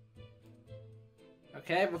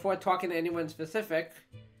 Okay, before talking to anyone specific,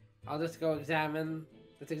 I'll just go examine.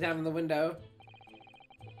 Let's examine the window.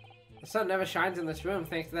 The sun never shines in this room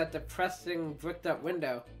thanks to that depressing bricked-up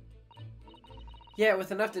window. Yeah,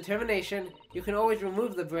 with enough determination, you can always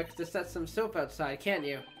remove the bricks to set some soap outside, can't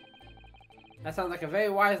you? That sounds like a very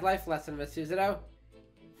wise life lesson, Miss Suzuto.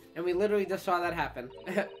 And we literally just saw that happen.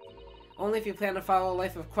 Only if you plan to follow a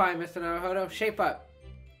life of crime, Mr. Naruhodo. Shape up.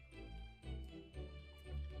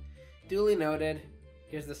 Duly noted.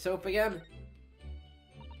 Here's the soap again.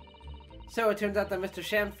 So it turns out that Mr.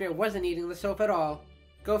 Shamsphere wasn't eating the soap at all.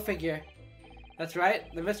 Go figure. That's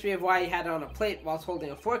right. The mystery of why he had it on a plate whilst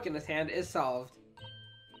holding a fork in his hand is solved.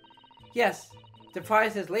 Yes. To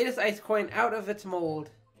prize his latest ice coin out of its mold.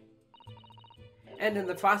 And in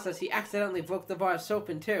the process, he accidentally broke the bar of soap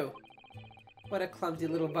in two. What a clumsy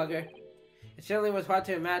little bugger. It certainly was hard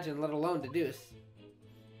to imagine, let alone deduce.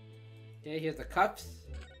 Okay, here's the cups.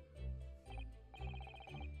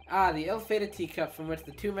 Ah, the ill-fated teacup from which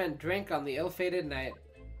the two men drank on the ill-fated night.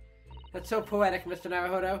 That's so poetic, Mr.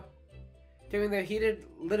 Naruhodo. During their heated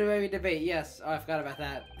literary debate, yes. Oh, I forgot about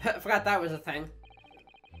that. I forgot that was a thing.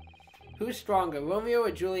 Who's stronger, Romeo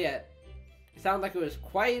or Juliet? It sounded like it was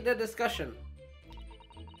quite a discussion.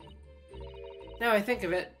 Now I think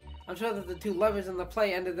of it, I'm sure that the two lovers in the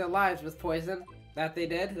play ended their lives with poison. That they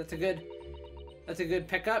did. That's a good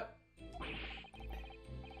pickup.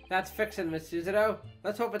 That's fiction, Miss Suzuto.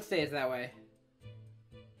 Let's hope it stays that way.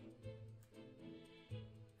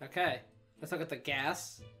 Okay, let's look at the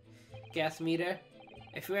gas meter.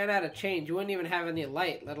 If you ran out of change, you wouldn't even have any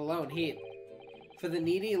light, let alone heat. For the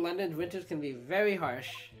needy, London's winters can be very harsh,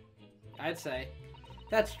 I'd say.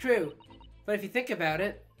 That's true, but if you think about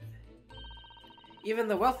it, even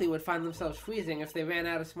the wealthy would find themselves freezing if they ran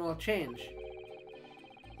out of small change.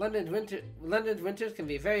 London's winters can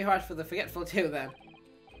be very harsh for the forgetful too, then.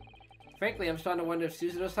 Frankly, I'm starting to wonder if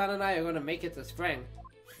Suzuto-san and I are going to make it to spring.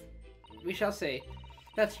 We shall see.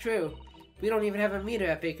 That's true. We don't even have a meter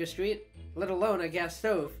at Baker Street, let alone a gas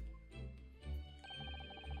stove.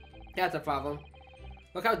 That's a problem.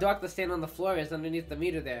 Look how dark the stain on the floor is underneath the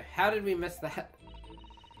meter there. How did we miss that?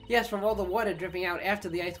 Yes, from all the water dripping out after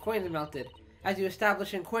the ice coins melted, as you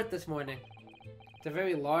established in court this morning. It's a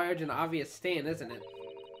very large and obvious stain, isn't it?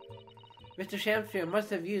 Mr. Shamsphere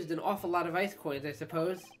must have used an awful lot of ice coins, I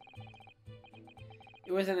suppose.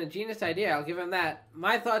 It was an ingenious idea, I'll give him that.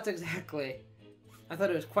 My thoughts exactly. I thought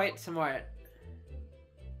it was quite smart.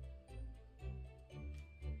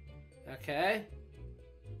 Okay.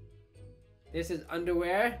 This is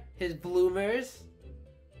underwear. His bloomers.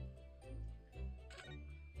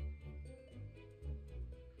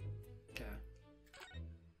 Okay.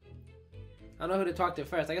 I don't know who to talk to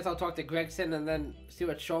first. I guess I'll talk to Gregson and then see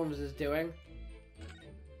what Sholmes is doing.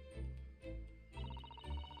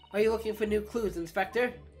 Are you looking for new clues,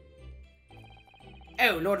 Inspector?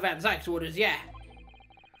 Oh, Lord Van Zyke's orders, yeah.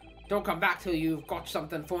 Don't come back till you've got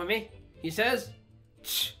something for me, he says.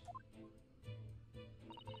 Shh.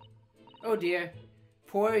 Oh dear.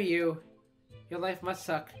 Poor you. Your life must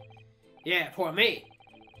suck. Yeah, poor me.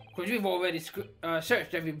 Because we've already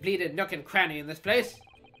searched every bleeding nook and cranny in this place.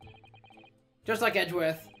 Just like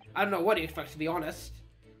Edgeworth. I don't know what he expects, to be honest.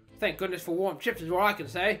 Thank goodness for warm chips is all I can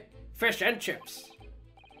say. Fish and chips.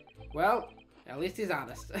 Well, at least he's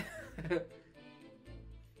honest.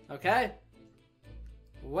 Okay.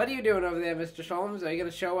 What are you doing over there, Mr. Sholmes? Are you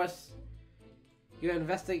going to show us your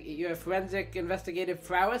forensic investigative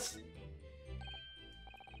prowess?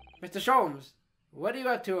 Mr. Sholmes, what are you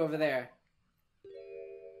up to over there?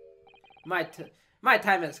 My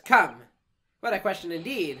time has come. What a question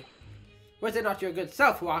indeed. Was it not your good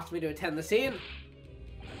self who asked me to attend the scene?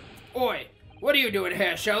 Oi, what are you doing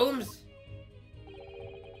here, Sholmes?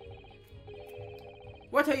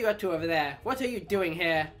 What are you up to over there? What are you doing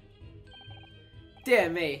here? Dear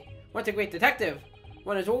me, what a great detective.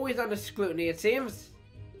 One is always under scrutiny, it seems.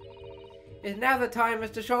 Is now the time,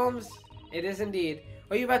 Mr. Sholmes? It is indeed.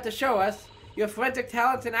 Are you about to show us your forensic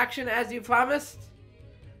talents in action as you promised?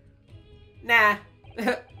 Nah.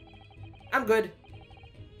 I'm good.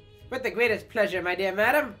 With the greatest pleasure, my dear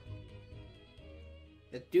madam.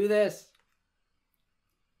 Let's do this.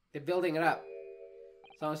 They're building it up.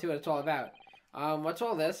 So I want to see what it's all about. What's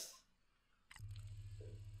all this?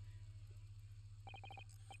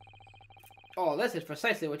 Oh, this is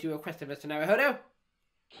precisely what you requested, Mr. Naruhodo.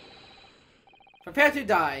 Prepare to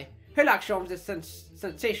die. Herlock Sholmes is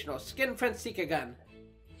sensational skin print seeker gun.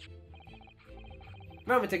 A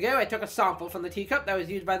moment ago, I took a sample from the teacup that was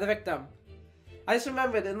used by the victim. I just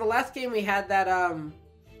remembered in the last game we had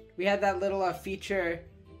that little feature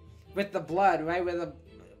with the blood, right? Where the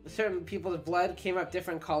certain people's blood came up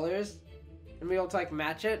different colors, and we were able to like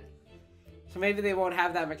match it. So maybe they won't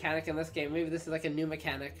have that mechanic in this game. Maybe this is like a new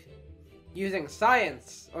mechanic using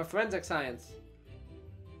science or forensic science.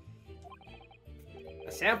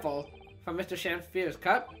 A sample from Mr. Shakespeare's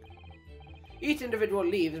cup. Each individual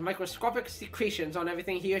leaves microscopic secretions on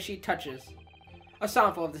everything he or she touches. A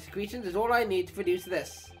sample of the secretions is all I need to produce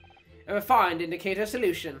this. A refined indicator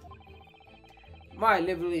solution. My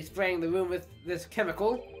liberally spraying the room with this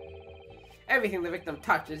chemical. Everything the victim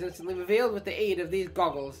touches is instantly revealed with the aid of these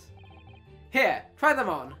goggles. Here, try them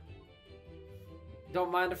on.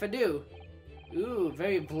 Don't mind if I do. Ooh,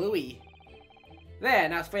 very bluey. There,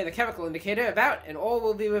 now spray the chemical indicator about and all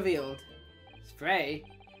will be revealed. Spray?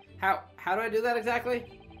 How do I do that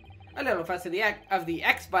exactly? A little press of the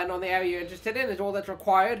X button on the area you're interested in is all that's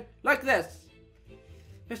required. Like this.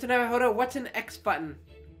 Mr. Naruhodo, what's an X button?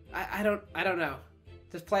 I don't know.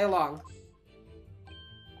 Just play along.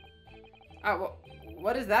 Well,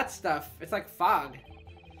 what is that stuff? It's like fog.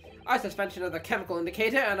 A suspension of the chemical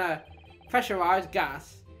indicator and a pressurized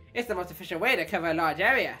gas. It's the most efficient way to cover a large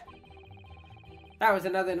area. That was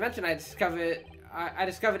another invention I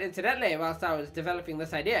discovered incidentally whilst I was developing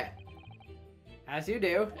this idea. As you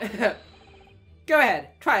do. Go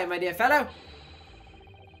ahead, try it, my dear fellow.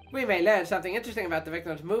 We may learn something interesting about the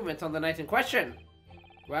victim's movements on the night in question.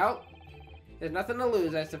 Well, there's nothing to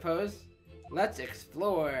lose, I suppose. Let's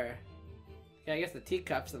explore. Okay, I guess the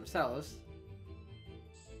teacups themselves.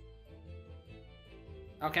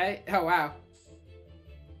 Okay, oh wow.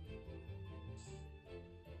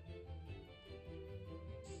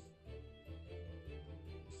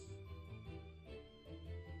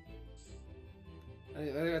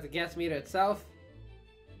 Look at the gas meter itself.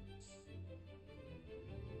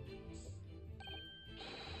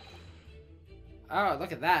 Oh,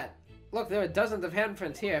 look at that. Look, there are dozens of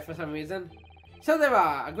handprints here for some reason. So there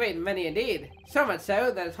are, a great many indeed. So much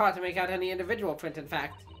so that it's hard to make out any individual print, in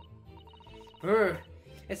fact. Brr,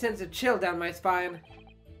 it sends a chill down my spine.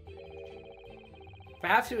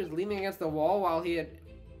 Perhaps he was leaning against the wall while he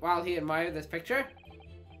admired this picture?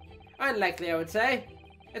 Unlikely, I would say.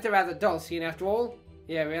 It's a rather dull scene after all.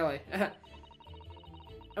 Yeah, really.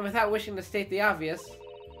 And without wishing to state the obvious,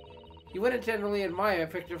 you wouldn't generally admire a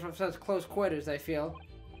picture from such close quarters, I feel.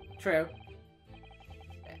 True.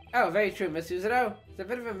 Oh, very true, Miss Suzuto. It's a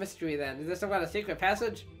bit of a mystery then. Is there some kind of secret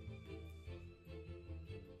passage?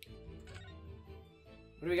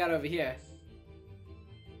 What do we got over here?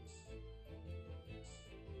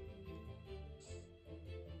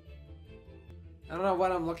 I don't know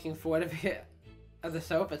what I'm looking for to be of the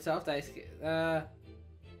soap itself.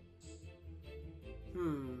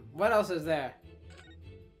 What else is there?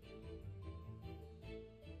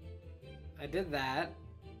 I did that.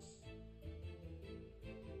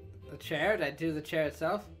 The chair? Did I do the chair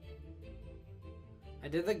itself? I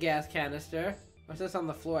did the gas canister. What's this on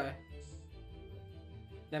the floor?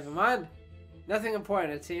 Never mind. Nothing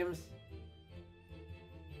important, it seems.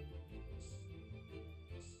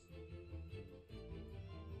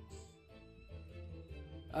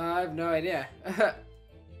 I have no idea.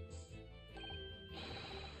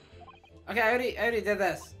 Okay, I already did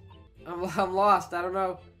this. I'm lost. I don't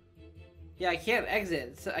know. Yeah, I can't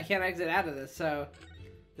exit. So I can't exit out of this. So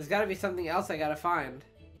there's got to be something else I gotta find.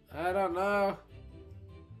 I don't know.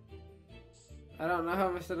 I don't know,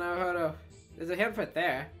 Mr. Naruhodo. There's a handprint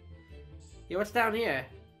there. Yeah, what's down here?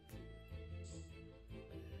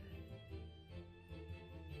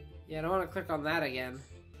 Yeah, I don't want to click on that again.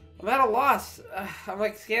 I'm at a loss. I'm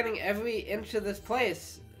like scanning every inch of this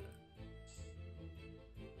place.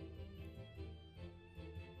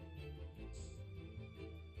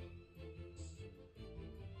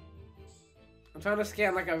 I'm trying to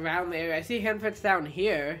scan like around the area. I see handprints down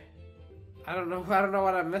here. I don't know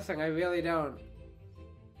what I'm missing. I really don't.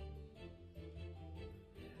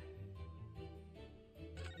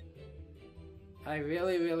 I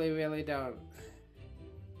really don't.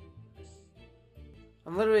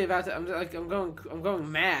 I'm literally about to. I'm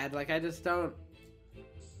going mad. Like I just don't.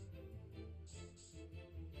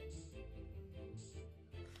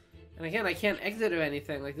 And again, I can't exit or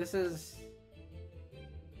anything. Like, this is...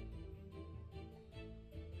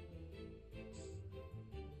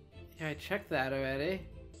 Yeah, I checked that already.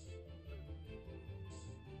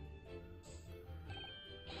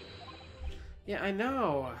 Yeah, I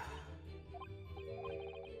know.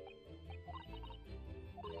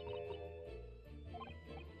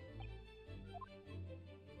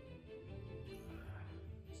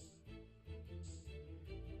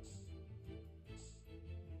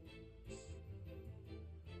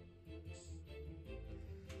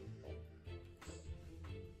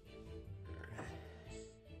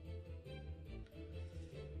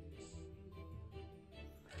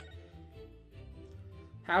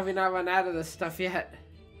 How have we not run out of this stuff yet?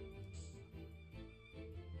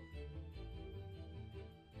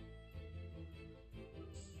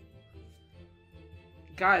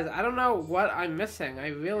 Guys, I don't know what I'm missing. I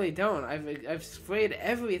really don't. I've sprayed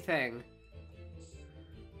everything.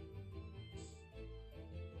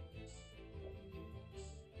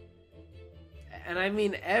 And I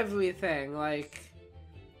mean everything, like...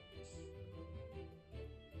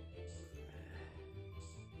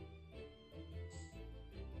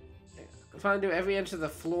 I'm trying to do every inch of the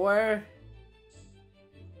floor.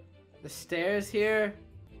 The stairs here.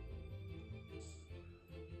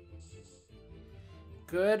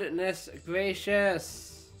 Goodness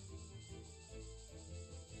gracious.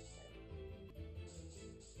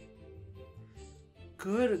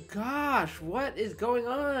 Good gosh, what is going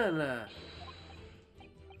on?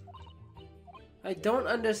 I don't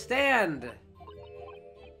understand.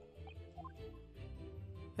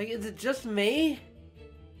 Like, is it just me?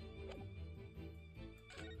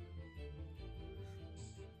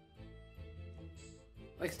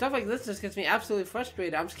 Like, stuff like this just gets me absolutely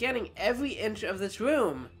frustrated. I'm scanning every inch of this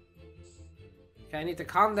room. Okay, I need to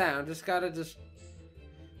calm down.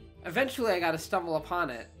 Eventually I gotta stumble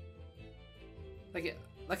upon it. Like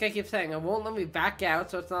I keep saying, it won't let me back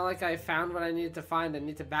out, so it's not like I found what I needed to find and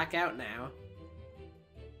need to back out now.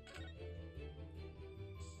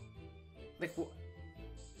 Like,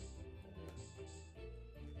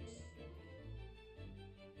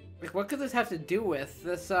 what could this have to do with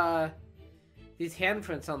this, these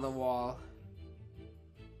handprints on the wall?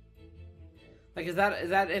 Like, is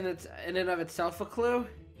that in and of itself a clue?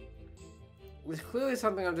 There's clearly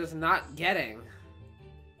something I'm just not getting.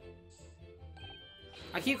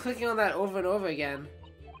 I keep clicking on that over and over again.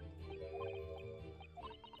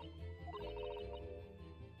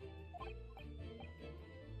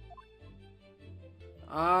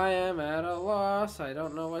 I am at a loss. I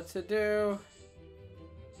don't know what to do.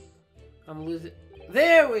 I'm losing.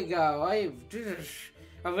 There we go. A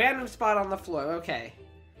random spot on the floor. Okay.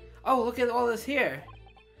 Oh, look at all this here.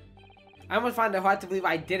 I almost find it hard to believe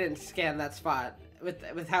I didn't scan that spot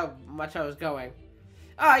with how much I was going.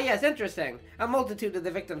 Ah, yes, interesting. A multitude of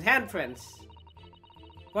the victim's handprints.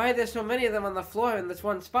 Why are there so many of them on the floor in this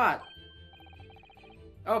one spot?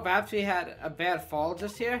 Oh, perhaps he had a bad fall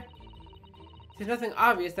just here? There's nothing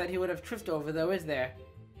obvious that he would have tripped over, though, is there?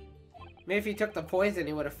 Maybe if he took the poison,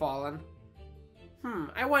 he would have fallen.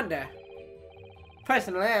 I wonder.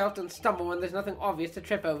 Personally, I often stumble when there's nothing obvious to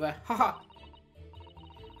trip over. Haha.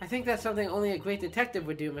 I think that's something only a great detective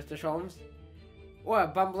would do, Mr. Sholmes. Or a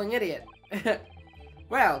bumbling idiot.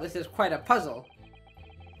 Well, this is quite a puzzle.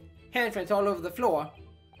 Handprints all over the floor.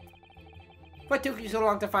 What took you so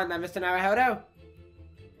long to find that, Mr. Naruhodo?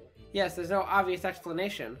 Yes, there's no obvious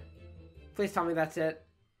explanation. Please tell me that's it.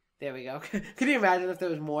 There we go. Can you imagine if there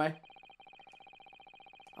was more?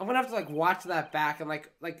 I'm gonna have to, like, watch that back and,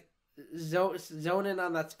 like zone in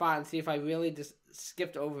on that spot and see if I really just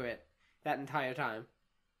skipped over it that entire time.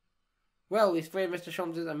 Well, we sprayed Mr.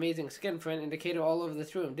 Sholmes' amazing skin print indicator all over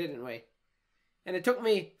this room, didn't we? And it took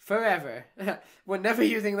me forever. We're never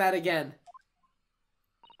using that again.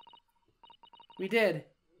 We did.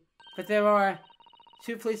 But there are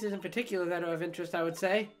two places in particular that are of interest, I would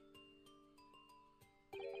say.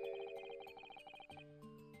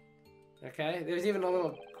 Okay, there's even a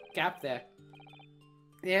little gap there.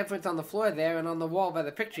 The handprint's on the floor there and on the wall by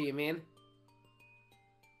the picture, you mean?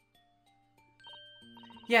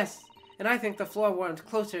 Yes, and I think the floor warrants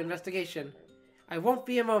closer investigation. I won't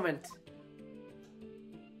be a moment.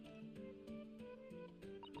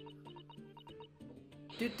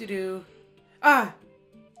 Doo-doo-doo. Ah!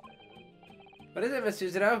 What is it, Miss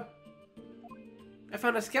Suzuto? I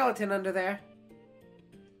found a skeleton under there.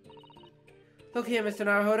 Look here, Mr.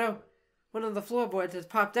 Naruhodo. One of the floorboards has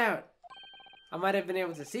popped out. I might have been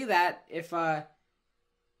able to see that if the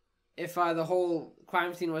whole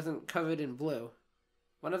crime scene wasn't covered in blue.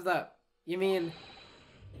 One of the... You mean...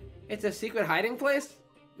 It's a secret hiding place?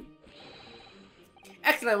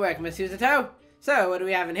 Excellent work, Miss Susato. So, what do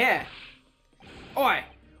we have in here? Oi!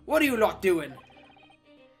 What are you lot doing?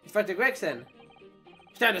 Inspector Gregson.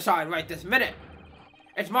 Stand aside right this minute.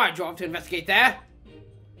 It's my job to investigate there.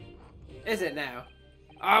 Is it now?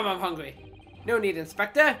 I'm hungry. No need,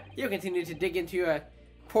 Inspector. You continue to dig into your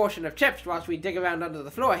portion of chips whilst we dig around under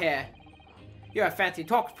the floor here. Your fancy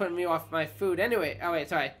talk's putting me off my food anyway. Oh wait,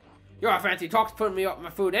 sorry. Your fancy talk's putting me off my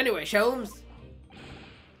food anyway, Sholmes.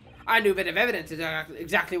 A new bit of evidence is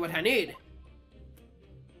exactly what I need.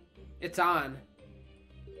 It's on.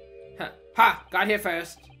 Ha! Got here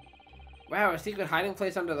first. Wow, a secret hiding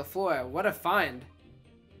place under the floor. What a find.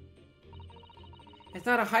 It's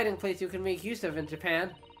not a hiding place you can make use of in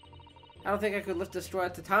Japan. I don't think I could lift a straw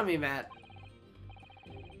at the Tommy mat.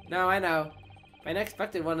 No, I know. I never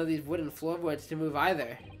expected one of these wooden floorboards to move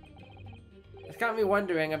either. It's got me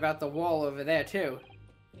wondering about the wall over there, too.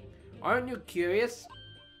 Aren't you curious?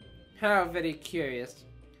 How very curious.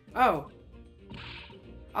 Oh!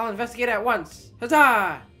 I'll investigate at once!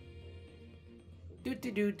 Huzzah!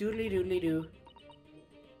 Doo-doo-doo, doodly-doodly-doo.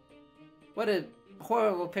 What a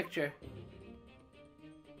horrible picture.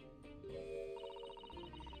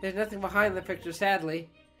 There's nothing behind the picture, sadly.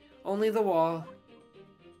 Only the wall.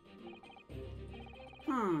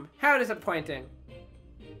 How disappointing.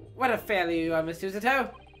 What a failure you are, Miss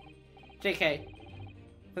Susato. JK.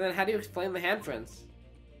 But then how do you explain the handprints?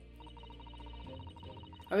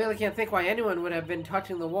 I really can't think why anyone would have been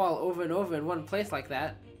touching the wall over and over in one place like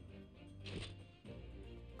that.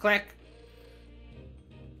 Click.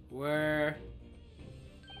 Where?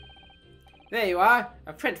 There you are.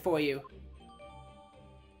 A print for you.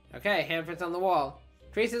 Okay, handprints on the wall.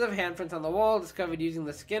 Traces of handprints on the wall discovered using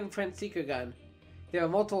the skin print seeker gun. There are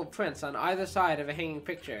multiple prints on either side of a hanging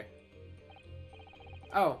picture.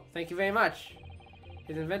 Oh, thank you very much.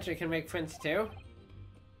 His inventor can make prints too?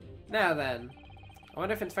 Now then. I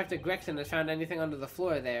wonder if Inspector Gregson has found anything under the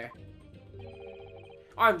floor there.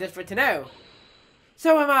 I'm desperate to know.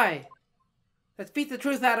 So am I. Let's beat the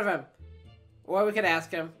truth out of him. Or we could ask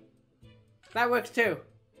him. That works too.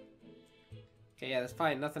 Okay, yeah, there's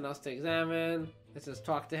probably nothing else to examine. Let's just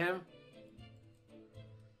talk to him.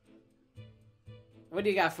 What do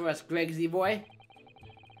you got for us, Gregsy boy?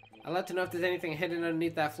 I'd like to know if there's anything hidden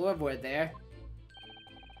underneath that floorboard there.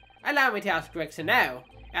 Allow me to ask Gregson now.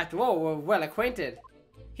 After all, we're well acquainted.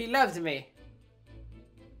 He loves me.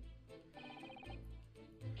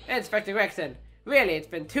 Inspector Gregson, really, it's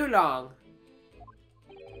been too long.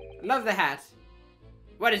 Love the hat.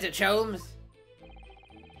 What is it, Sholmes?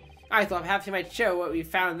 I thought perhaps you might show what we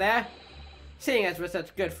found there, seeing as we're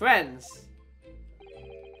such good friends.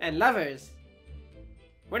 And lovers.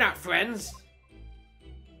 We're not friends.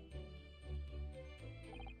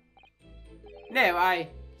 No, I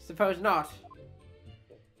suppose not.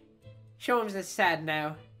 Sholmes is sad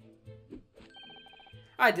now.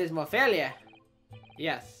 A dismal failure.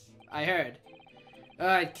 Yes, I heard.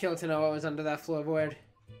 I'd kill to know what was under that floorboard.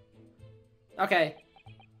 Okay,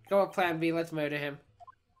 go with plan B, let's murder him.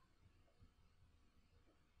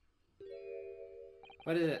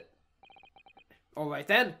 What is it? Alright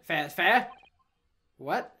then, fair is fair.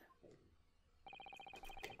 What?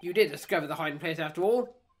 You did discover the hiding place after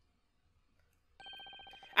all.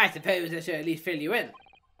 I suppose I should at least fill you in.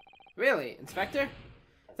 Really, Inspector?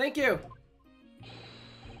 Thank you.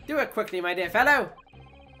 Do it quickly, my dear fellow.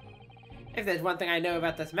 If there's one thing I know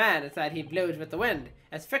about this man, it's that he blows with the wind,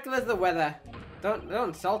 as fickle as the weather. Don't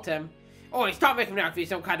insult him. Oh, stop making me out to be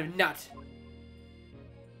some kind of nut.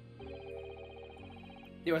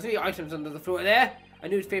 There were 3 items under the floor there. A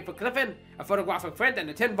newspaper clipping, a photographic print, and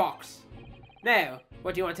a tin box. Now,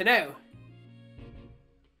 what do you want to know?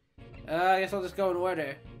 I guess I'll just go in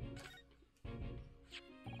order.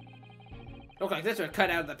 Look like this was cut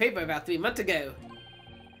out of the paper about 3 months ago.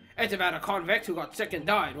 It's about a convict who got sick and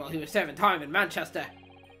died while he was serving time in Manchester.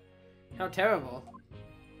 How terrible.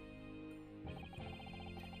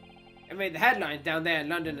 It made the headlines down there in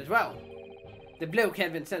London as well. The bloke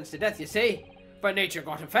had been sentenced to death, you see, but nature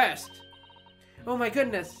got him first. Oh my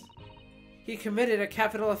goodness. He committed a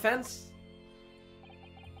capital offense?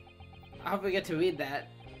 I hope we get to read that.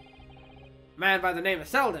 Man by the name of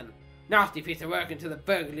Selden. Nasty piece of work into the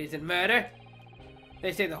burglaries and murder.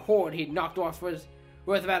 They say the hoard he'd knocked off was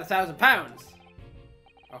worth about £1,000.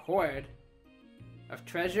 A hoard? Of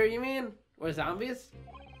treasure, you mean? Or zombies?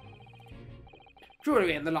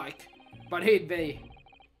 Jewelry and the like. But he'd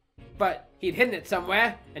hidden it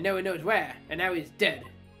somewhere, and no one knows where, and now he's dead.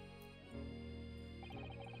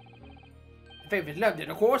 The papers loved it,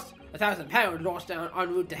 of course. £1,000 lost en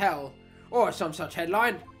route to hell. Or some such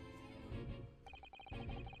headline.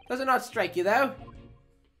 Does it not strike you, though?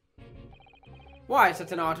 why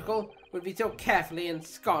such an article would be so carefully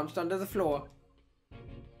ensconced under the floor?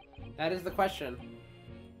 That is the question.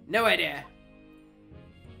 No idea.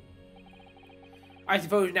 I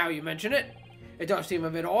suppose now you mention it, it does seem a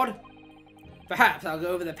bit odd. Perhaps I'll go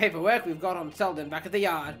over the paperwork we've got on Selden back at the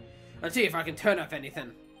yard and see if I can turn up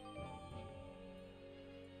anything.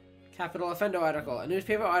 Capital offender article. A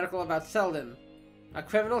newspaper article about Selden. A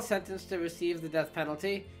criminal sentenced to receive the death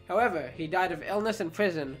penalty. However, he died of illness in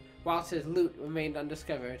prison whilst his loot remained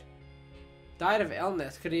undiscovered. Died of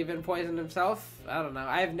illness? Could he have been poisoned himself? I don't know.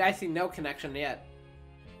 I see no connection yet.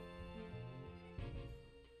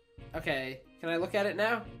 Okay, can I look at it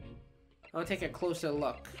now? I'll take a closer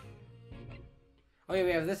look. Oh yeah,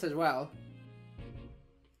 we have this as well.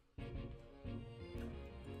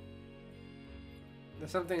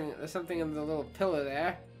 There's something in the little pillar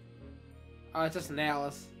there. Oh, it's just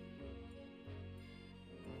nails.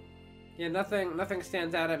 Yeah, nothing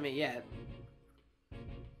stands out at me yet.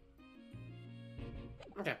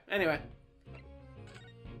 Okay, anyway.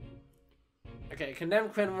 Okay,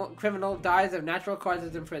 condemned criminal dies of natural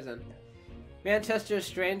causes in prison. Manchester's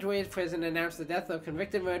Strangeways prison announced the death of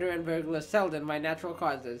convicted murderer and burglar Selden by natural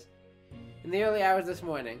causes. In the early hours this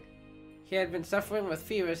morning, he had been suffering with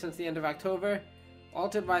fever since the end of October.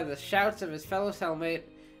 Altered by the shouts of his fellow cellmate,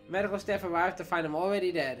 medical staff arrived to find him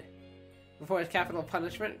already dead, before his capital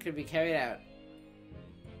punishment could be carried out.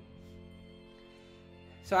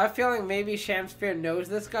 So I'm feeling maybe Shamspeare knows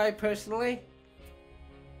this guy personally.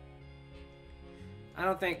 I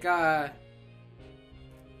don't think, again,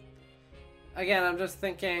 I'm just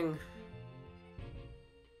thinking,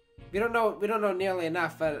 we don't know nearly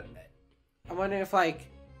enough, but I'm wondering if, like,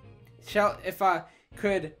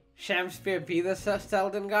 could Shamspeare be the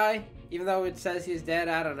Selden guy? Even though it says he's dead,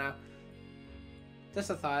 I don't know. Just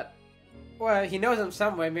a thought. Well, he knows him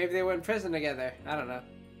some way. Maybe they were in prison together. I don't know.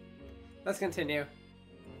 Let's continue.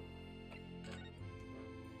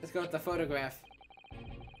 Let's go with the photograph.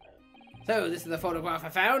 So, this is the photograph I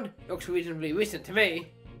found. Looks reasonably recent to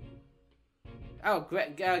me. Oh,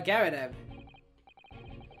 Garadeb.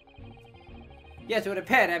 Yes, it would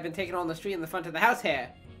appear to have been taken on the street in the front of the house here.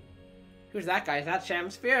 Who's that guy? Is that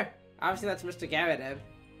Shamspeare? Obviously, that's Mr. Garadeb.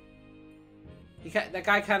 That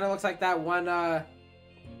guy kind of looks like that one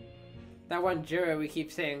juror we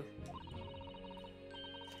keep seeing.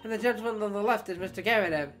 And the gentleman on the left is Mr.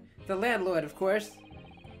 Garadeb, the landlord, of course.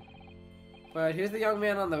 But who's the young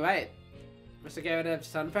man on the right? Mr. Garadeb's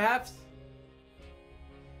son, perhaps?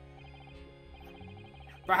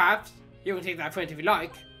 Perhaps. You can take that point if you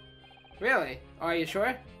like. Really? Are you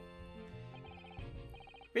sure?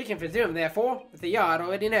 We can presume, therefore, that the yard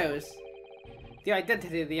already knows. The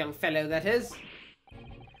identity of the young fellow, that is.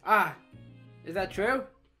 Ah, is that true?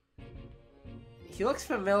 He looks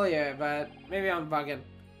familiar, but maybe I'm bugging.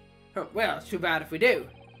 Well, it's too bad if we do.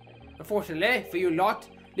 Unfortunately, for you lot,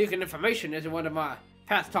 leaking information isn't one of my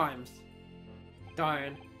pastimes.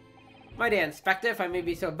 Darn. My dear Inspector, if I may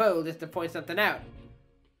be so bold as to point something out.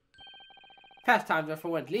 Pastimes are for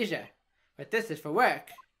one's leisure, but this is for work.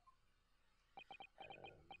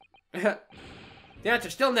 The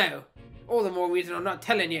answer's still no. All the more reason I'm not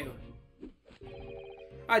telling you.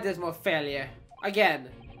 I dismal failure. Again.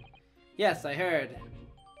 Yes, I heard.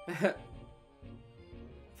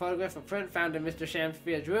 Photograph of print found in Mr.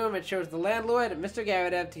 Shamspeare's room. It shows the landlord, Mr.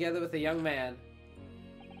 Garadeb, together with a young man.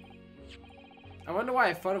 I wonder why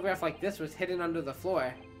a photograph like this was hidden under the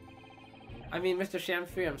floor. I mean, Mr.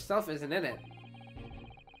 Shamspeare himself isn't in it.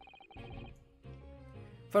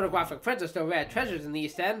 Photographic prints are still rare treasures in the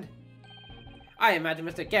East End. I imagine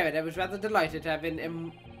Mr. Garadeb was rather delighted to have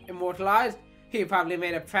been immortalized. He probably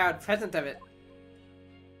made a proud present of it.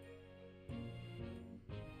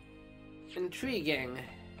 Intriguing.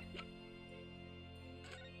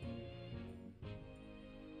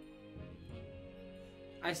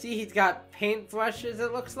 I see he's got paintbrushes,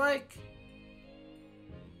 it looks like.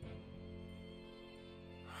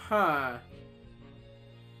 Huh.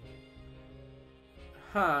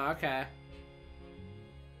 Huh, okay.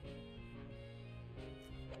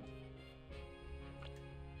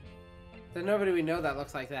 There's nobody we know that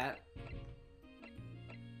looks like that.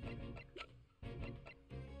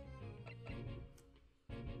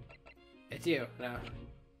 It's you, no.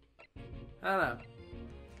 I don't know.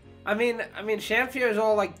 I mean, Shamspeare is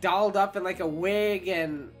all like dolled up in like a wig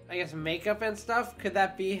and I guess makeup and stuff. Could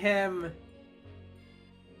that be him?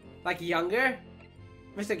 Like younger?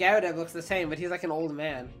 Mr. Garadeb looks the same, but he's like an old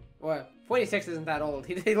man. Or 46 isn't that old.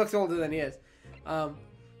 He looks older than he is.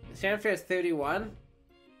 Shamspeare is 31.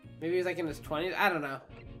 Maybe he's like in his 20s. I don't know.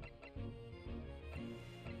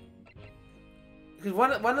 Because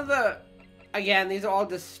one of the again, these are all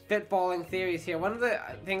just spitballing theories here. One of the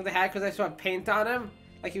things I had, because I saw paint on him,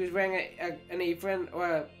 like he was wearing an apron, or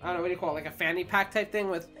I don't know, what do you call it, like a fanny pack type thing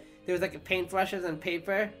with, there was like paintbrushes and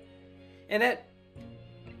paper in it.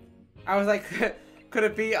 I was like, could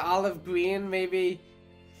it be olive green? Maybe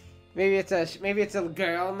it's a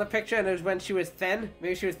girl in the picture, and it was when she was thin.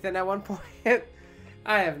 Maybe she was thin at one point.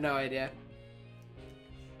 I have no idea.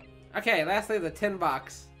 Okay, lastly, the tin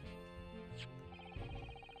box.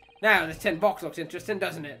 Now, this tin box looks interesting,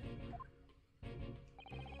 doesn't it?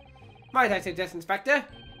 Might I suggest, Inspector,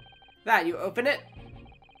 that you open it?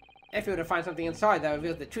 If you were to find something inside that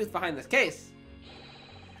reveals the truth behind this case,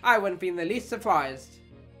 I wouldn't be in the least surprised.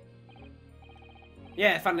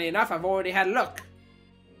 Yeah, funnily enough, I've already had a look.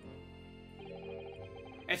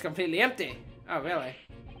 It's completely empty. Oh, really?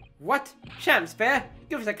 What? Shakespeare?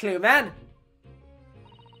 Give us a clue, man.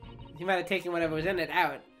 He might have taken whatever was in it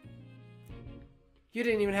out. You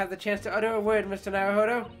didn't even have the chance to utter a word, Mr.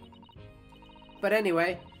 Naruhodo. But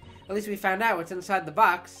anyway, at least we found out what's inside the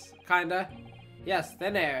box. Kinda. Yes,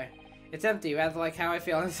 thin air. It's empty, rather like how I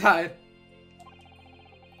feel inside.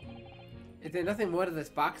 Is there nothing more to this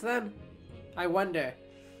box then? I wonder.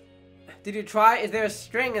 Did you try? Is there a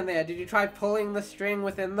string in there? Did you try pulling the string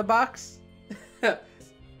within the box? What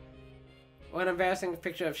an embarrassing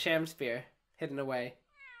picture of Shakespeare hidden away.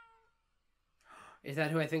 Is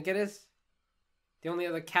that who I think it is? The only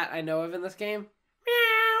other cat I know of in this game?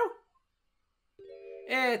 Meow!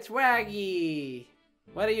 It's Waggy!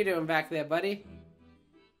 What are you doing back there, buddy?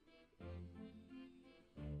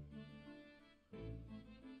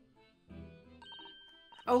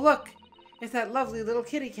 Oh, look! It's that lovely little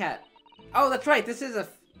kitty cat. Oh, that's right, this is I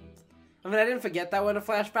mean, I didn't forget that one in a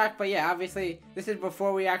flashback, but yeah, obviously, this is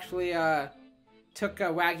before we actually, took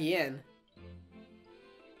Waggy in.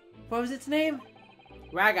 What was its name?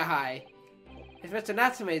 Wagahai. It's Mr.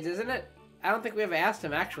 Natsume's, isn't it? I don't think we ever asked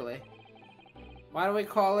him, actually. Why don't we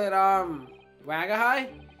call it, Wagahai?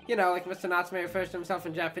 You know, like Mr. Natsume refers to himself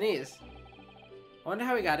in Japanese. I wonder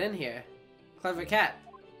how he got in here. Clever cat.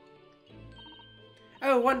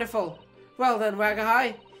 Oh, wonderful. Well then,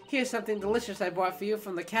 Wagahai, here's something delicious I bought for you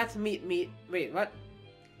from the cat's meat. Wait, what?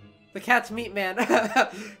 The cat's meat man.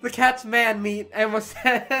 The cat's man meat. I almost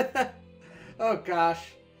said. Oh gosh.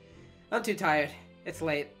 I'm too tired. It's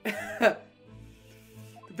late. The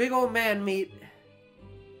big old man meat.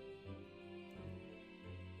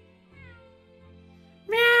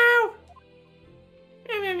 Meow!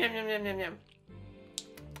 Meow, meow, meow, meow, meow, meow, meow.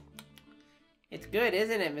 It's good,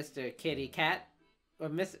 isn't it, Mr. Kitty Cat? Or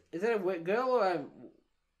Miss... Is it a girl or a...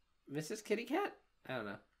 Mrs. Kitty Cat? I don't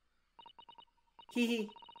know. Hee hee.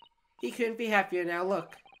 He couldn't be happier now,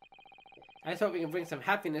 look. I just hope we can bring some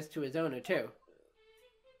happiness to his owner, too.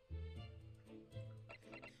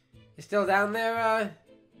 You still down there,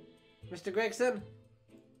 Mr. Gregson?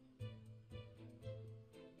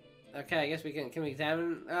 Okay, I guess we can we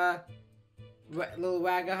examine, little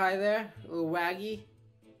Wagahai there? Little Waggy?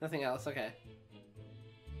 Nothing else, okay.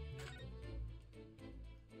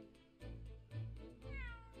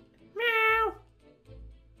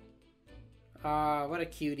 Meow! What a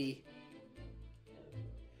cutie.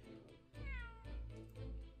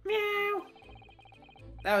 Meow!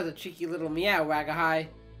 That was a cheeky little meow, Wagahai.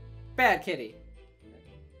 Bad kitty.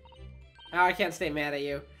 Oh, I can't stay mad at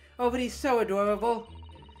you. Oh, but he's so adorable.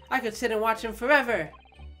 I could sit and watch him forever.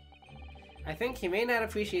 I think he may not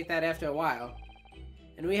appreciate that after a while.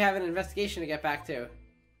 And we have an investigation to get back to.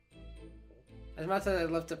 As much as I'd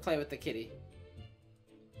love to play with the kitty.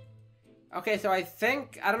 Okay, so I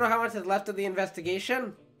don't know how much is left of the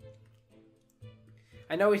investigation.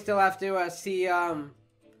 I know we still have to see,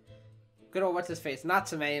 good old what's-his-face,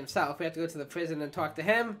 Natsume himself. We have to go to the prison and talk to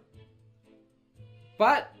him.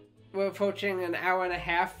 But we're approaching an hour and a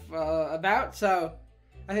half about, so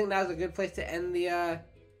I think now's a good place to end the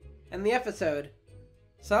episode.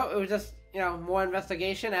 So it was just, you know, more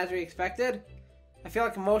investigation as we expected. I feel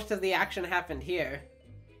like most of the action happened here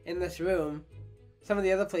in this room. Some of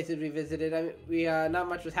the other places we visited, I mean, not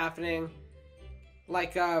much was happening.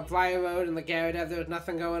 Like Briar Road and the Gyaradev, there was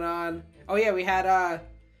nothing going on. Oh yeah, we had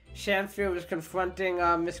Shamfir was confronting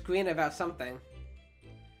Miss Green about something.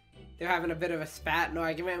 They're having a bit of a spat and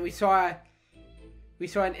argument. We saw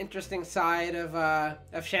an interesting side of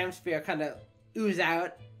Shamfir kind of ooze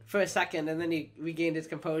out for a second, and then he regained his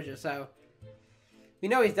composure. So we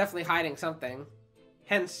know he's definitely hiding something.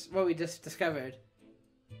 Hence what we just discovered.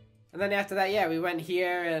 And then after that, yeah, we went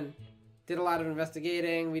here and did a lot of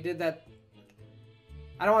investigating. We did that.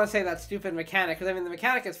 I don't want to say that stupid mechanic, because I mean the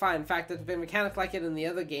mechanic is fine. In fact, there's been mechanics like it in the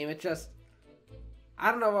other game. It just, I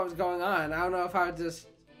don't know what was going on. I don't know if I was just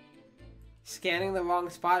scanning the wrong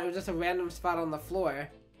spot. It was just a random spot on the floor.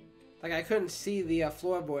 Like, I couldn't see the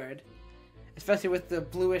floorboard. Especially with the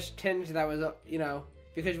bluish tinge that was, you know,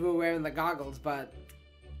 because we were wearing the goggles, but...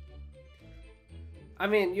 I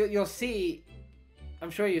mean, you'll see... I'm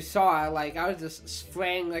sure you saw, like, I was just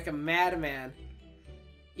spraying like a madman.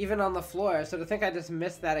 Even on the floor, so to think I just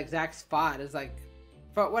missed that exact spot is like...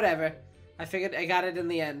 But whatever. I figured I got it in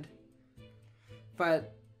the end.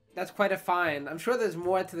 But that's quite a find. I'm sure there's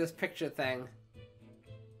more to this picture thing.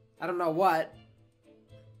 I don't know what.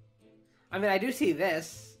 I mean, I do see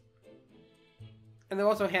this. And there are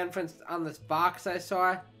also handprints on this box I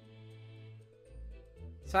saw.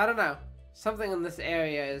 So I don't know. Something in this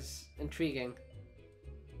area is intriguing.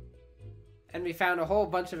 And we found a whole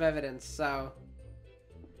bunch of evidence, so...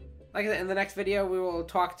 Like I said, in the next video, we will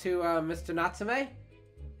talk to Mr. Natsume.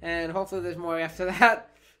 And hopefully there's more after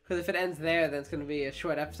that. Because if it ends there, then it's going to be a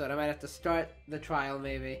short episode. I might have to start the trial,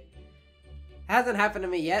 maybe. It hasn't happened to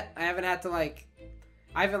me yet. I haven't had to, like...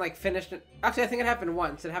 I haven't, like, finished it. Actually, I think it happened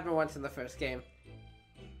once. It happened once in the first game.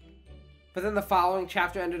 But then the following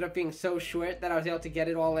chapter ended up being so short that I was able to get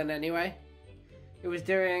it all in anyway. It was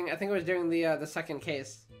during... I think it was during the second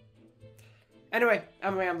case. Anyway,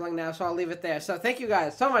 I'm rambling now, so I'll leave it there. So thank you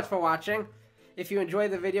guys so much for watching. If you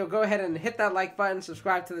enjoyed the video, go ahead and hit that like button,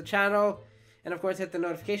 subscribe to the channel, and of course hit the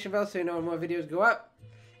notification bell so you know when more videos go up.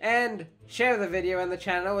 And share the video and the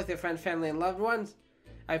channel with your friends, family, and loved ones.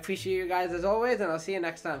 I appreciate you guys as always, and I'll see you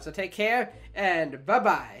next time. So take care, and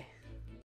bye-bye.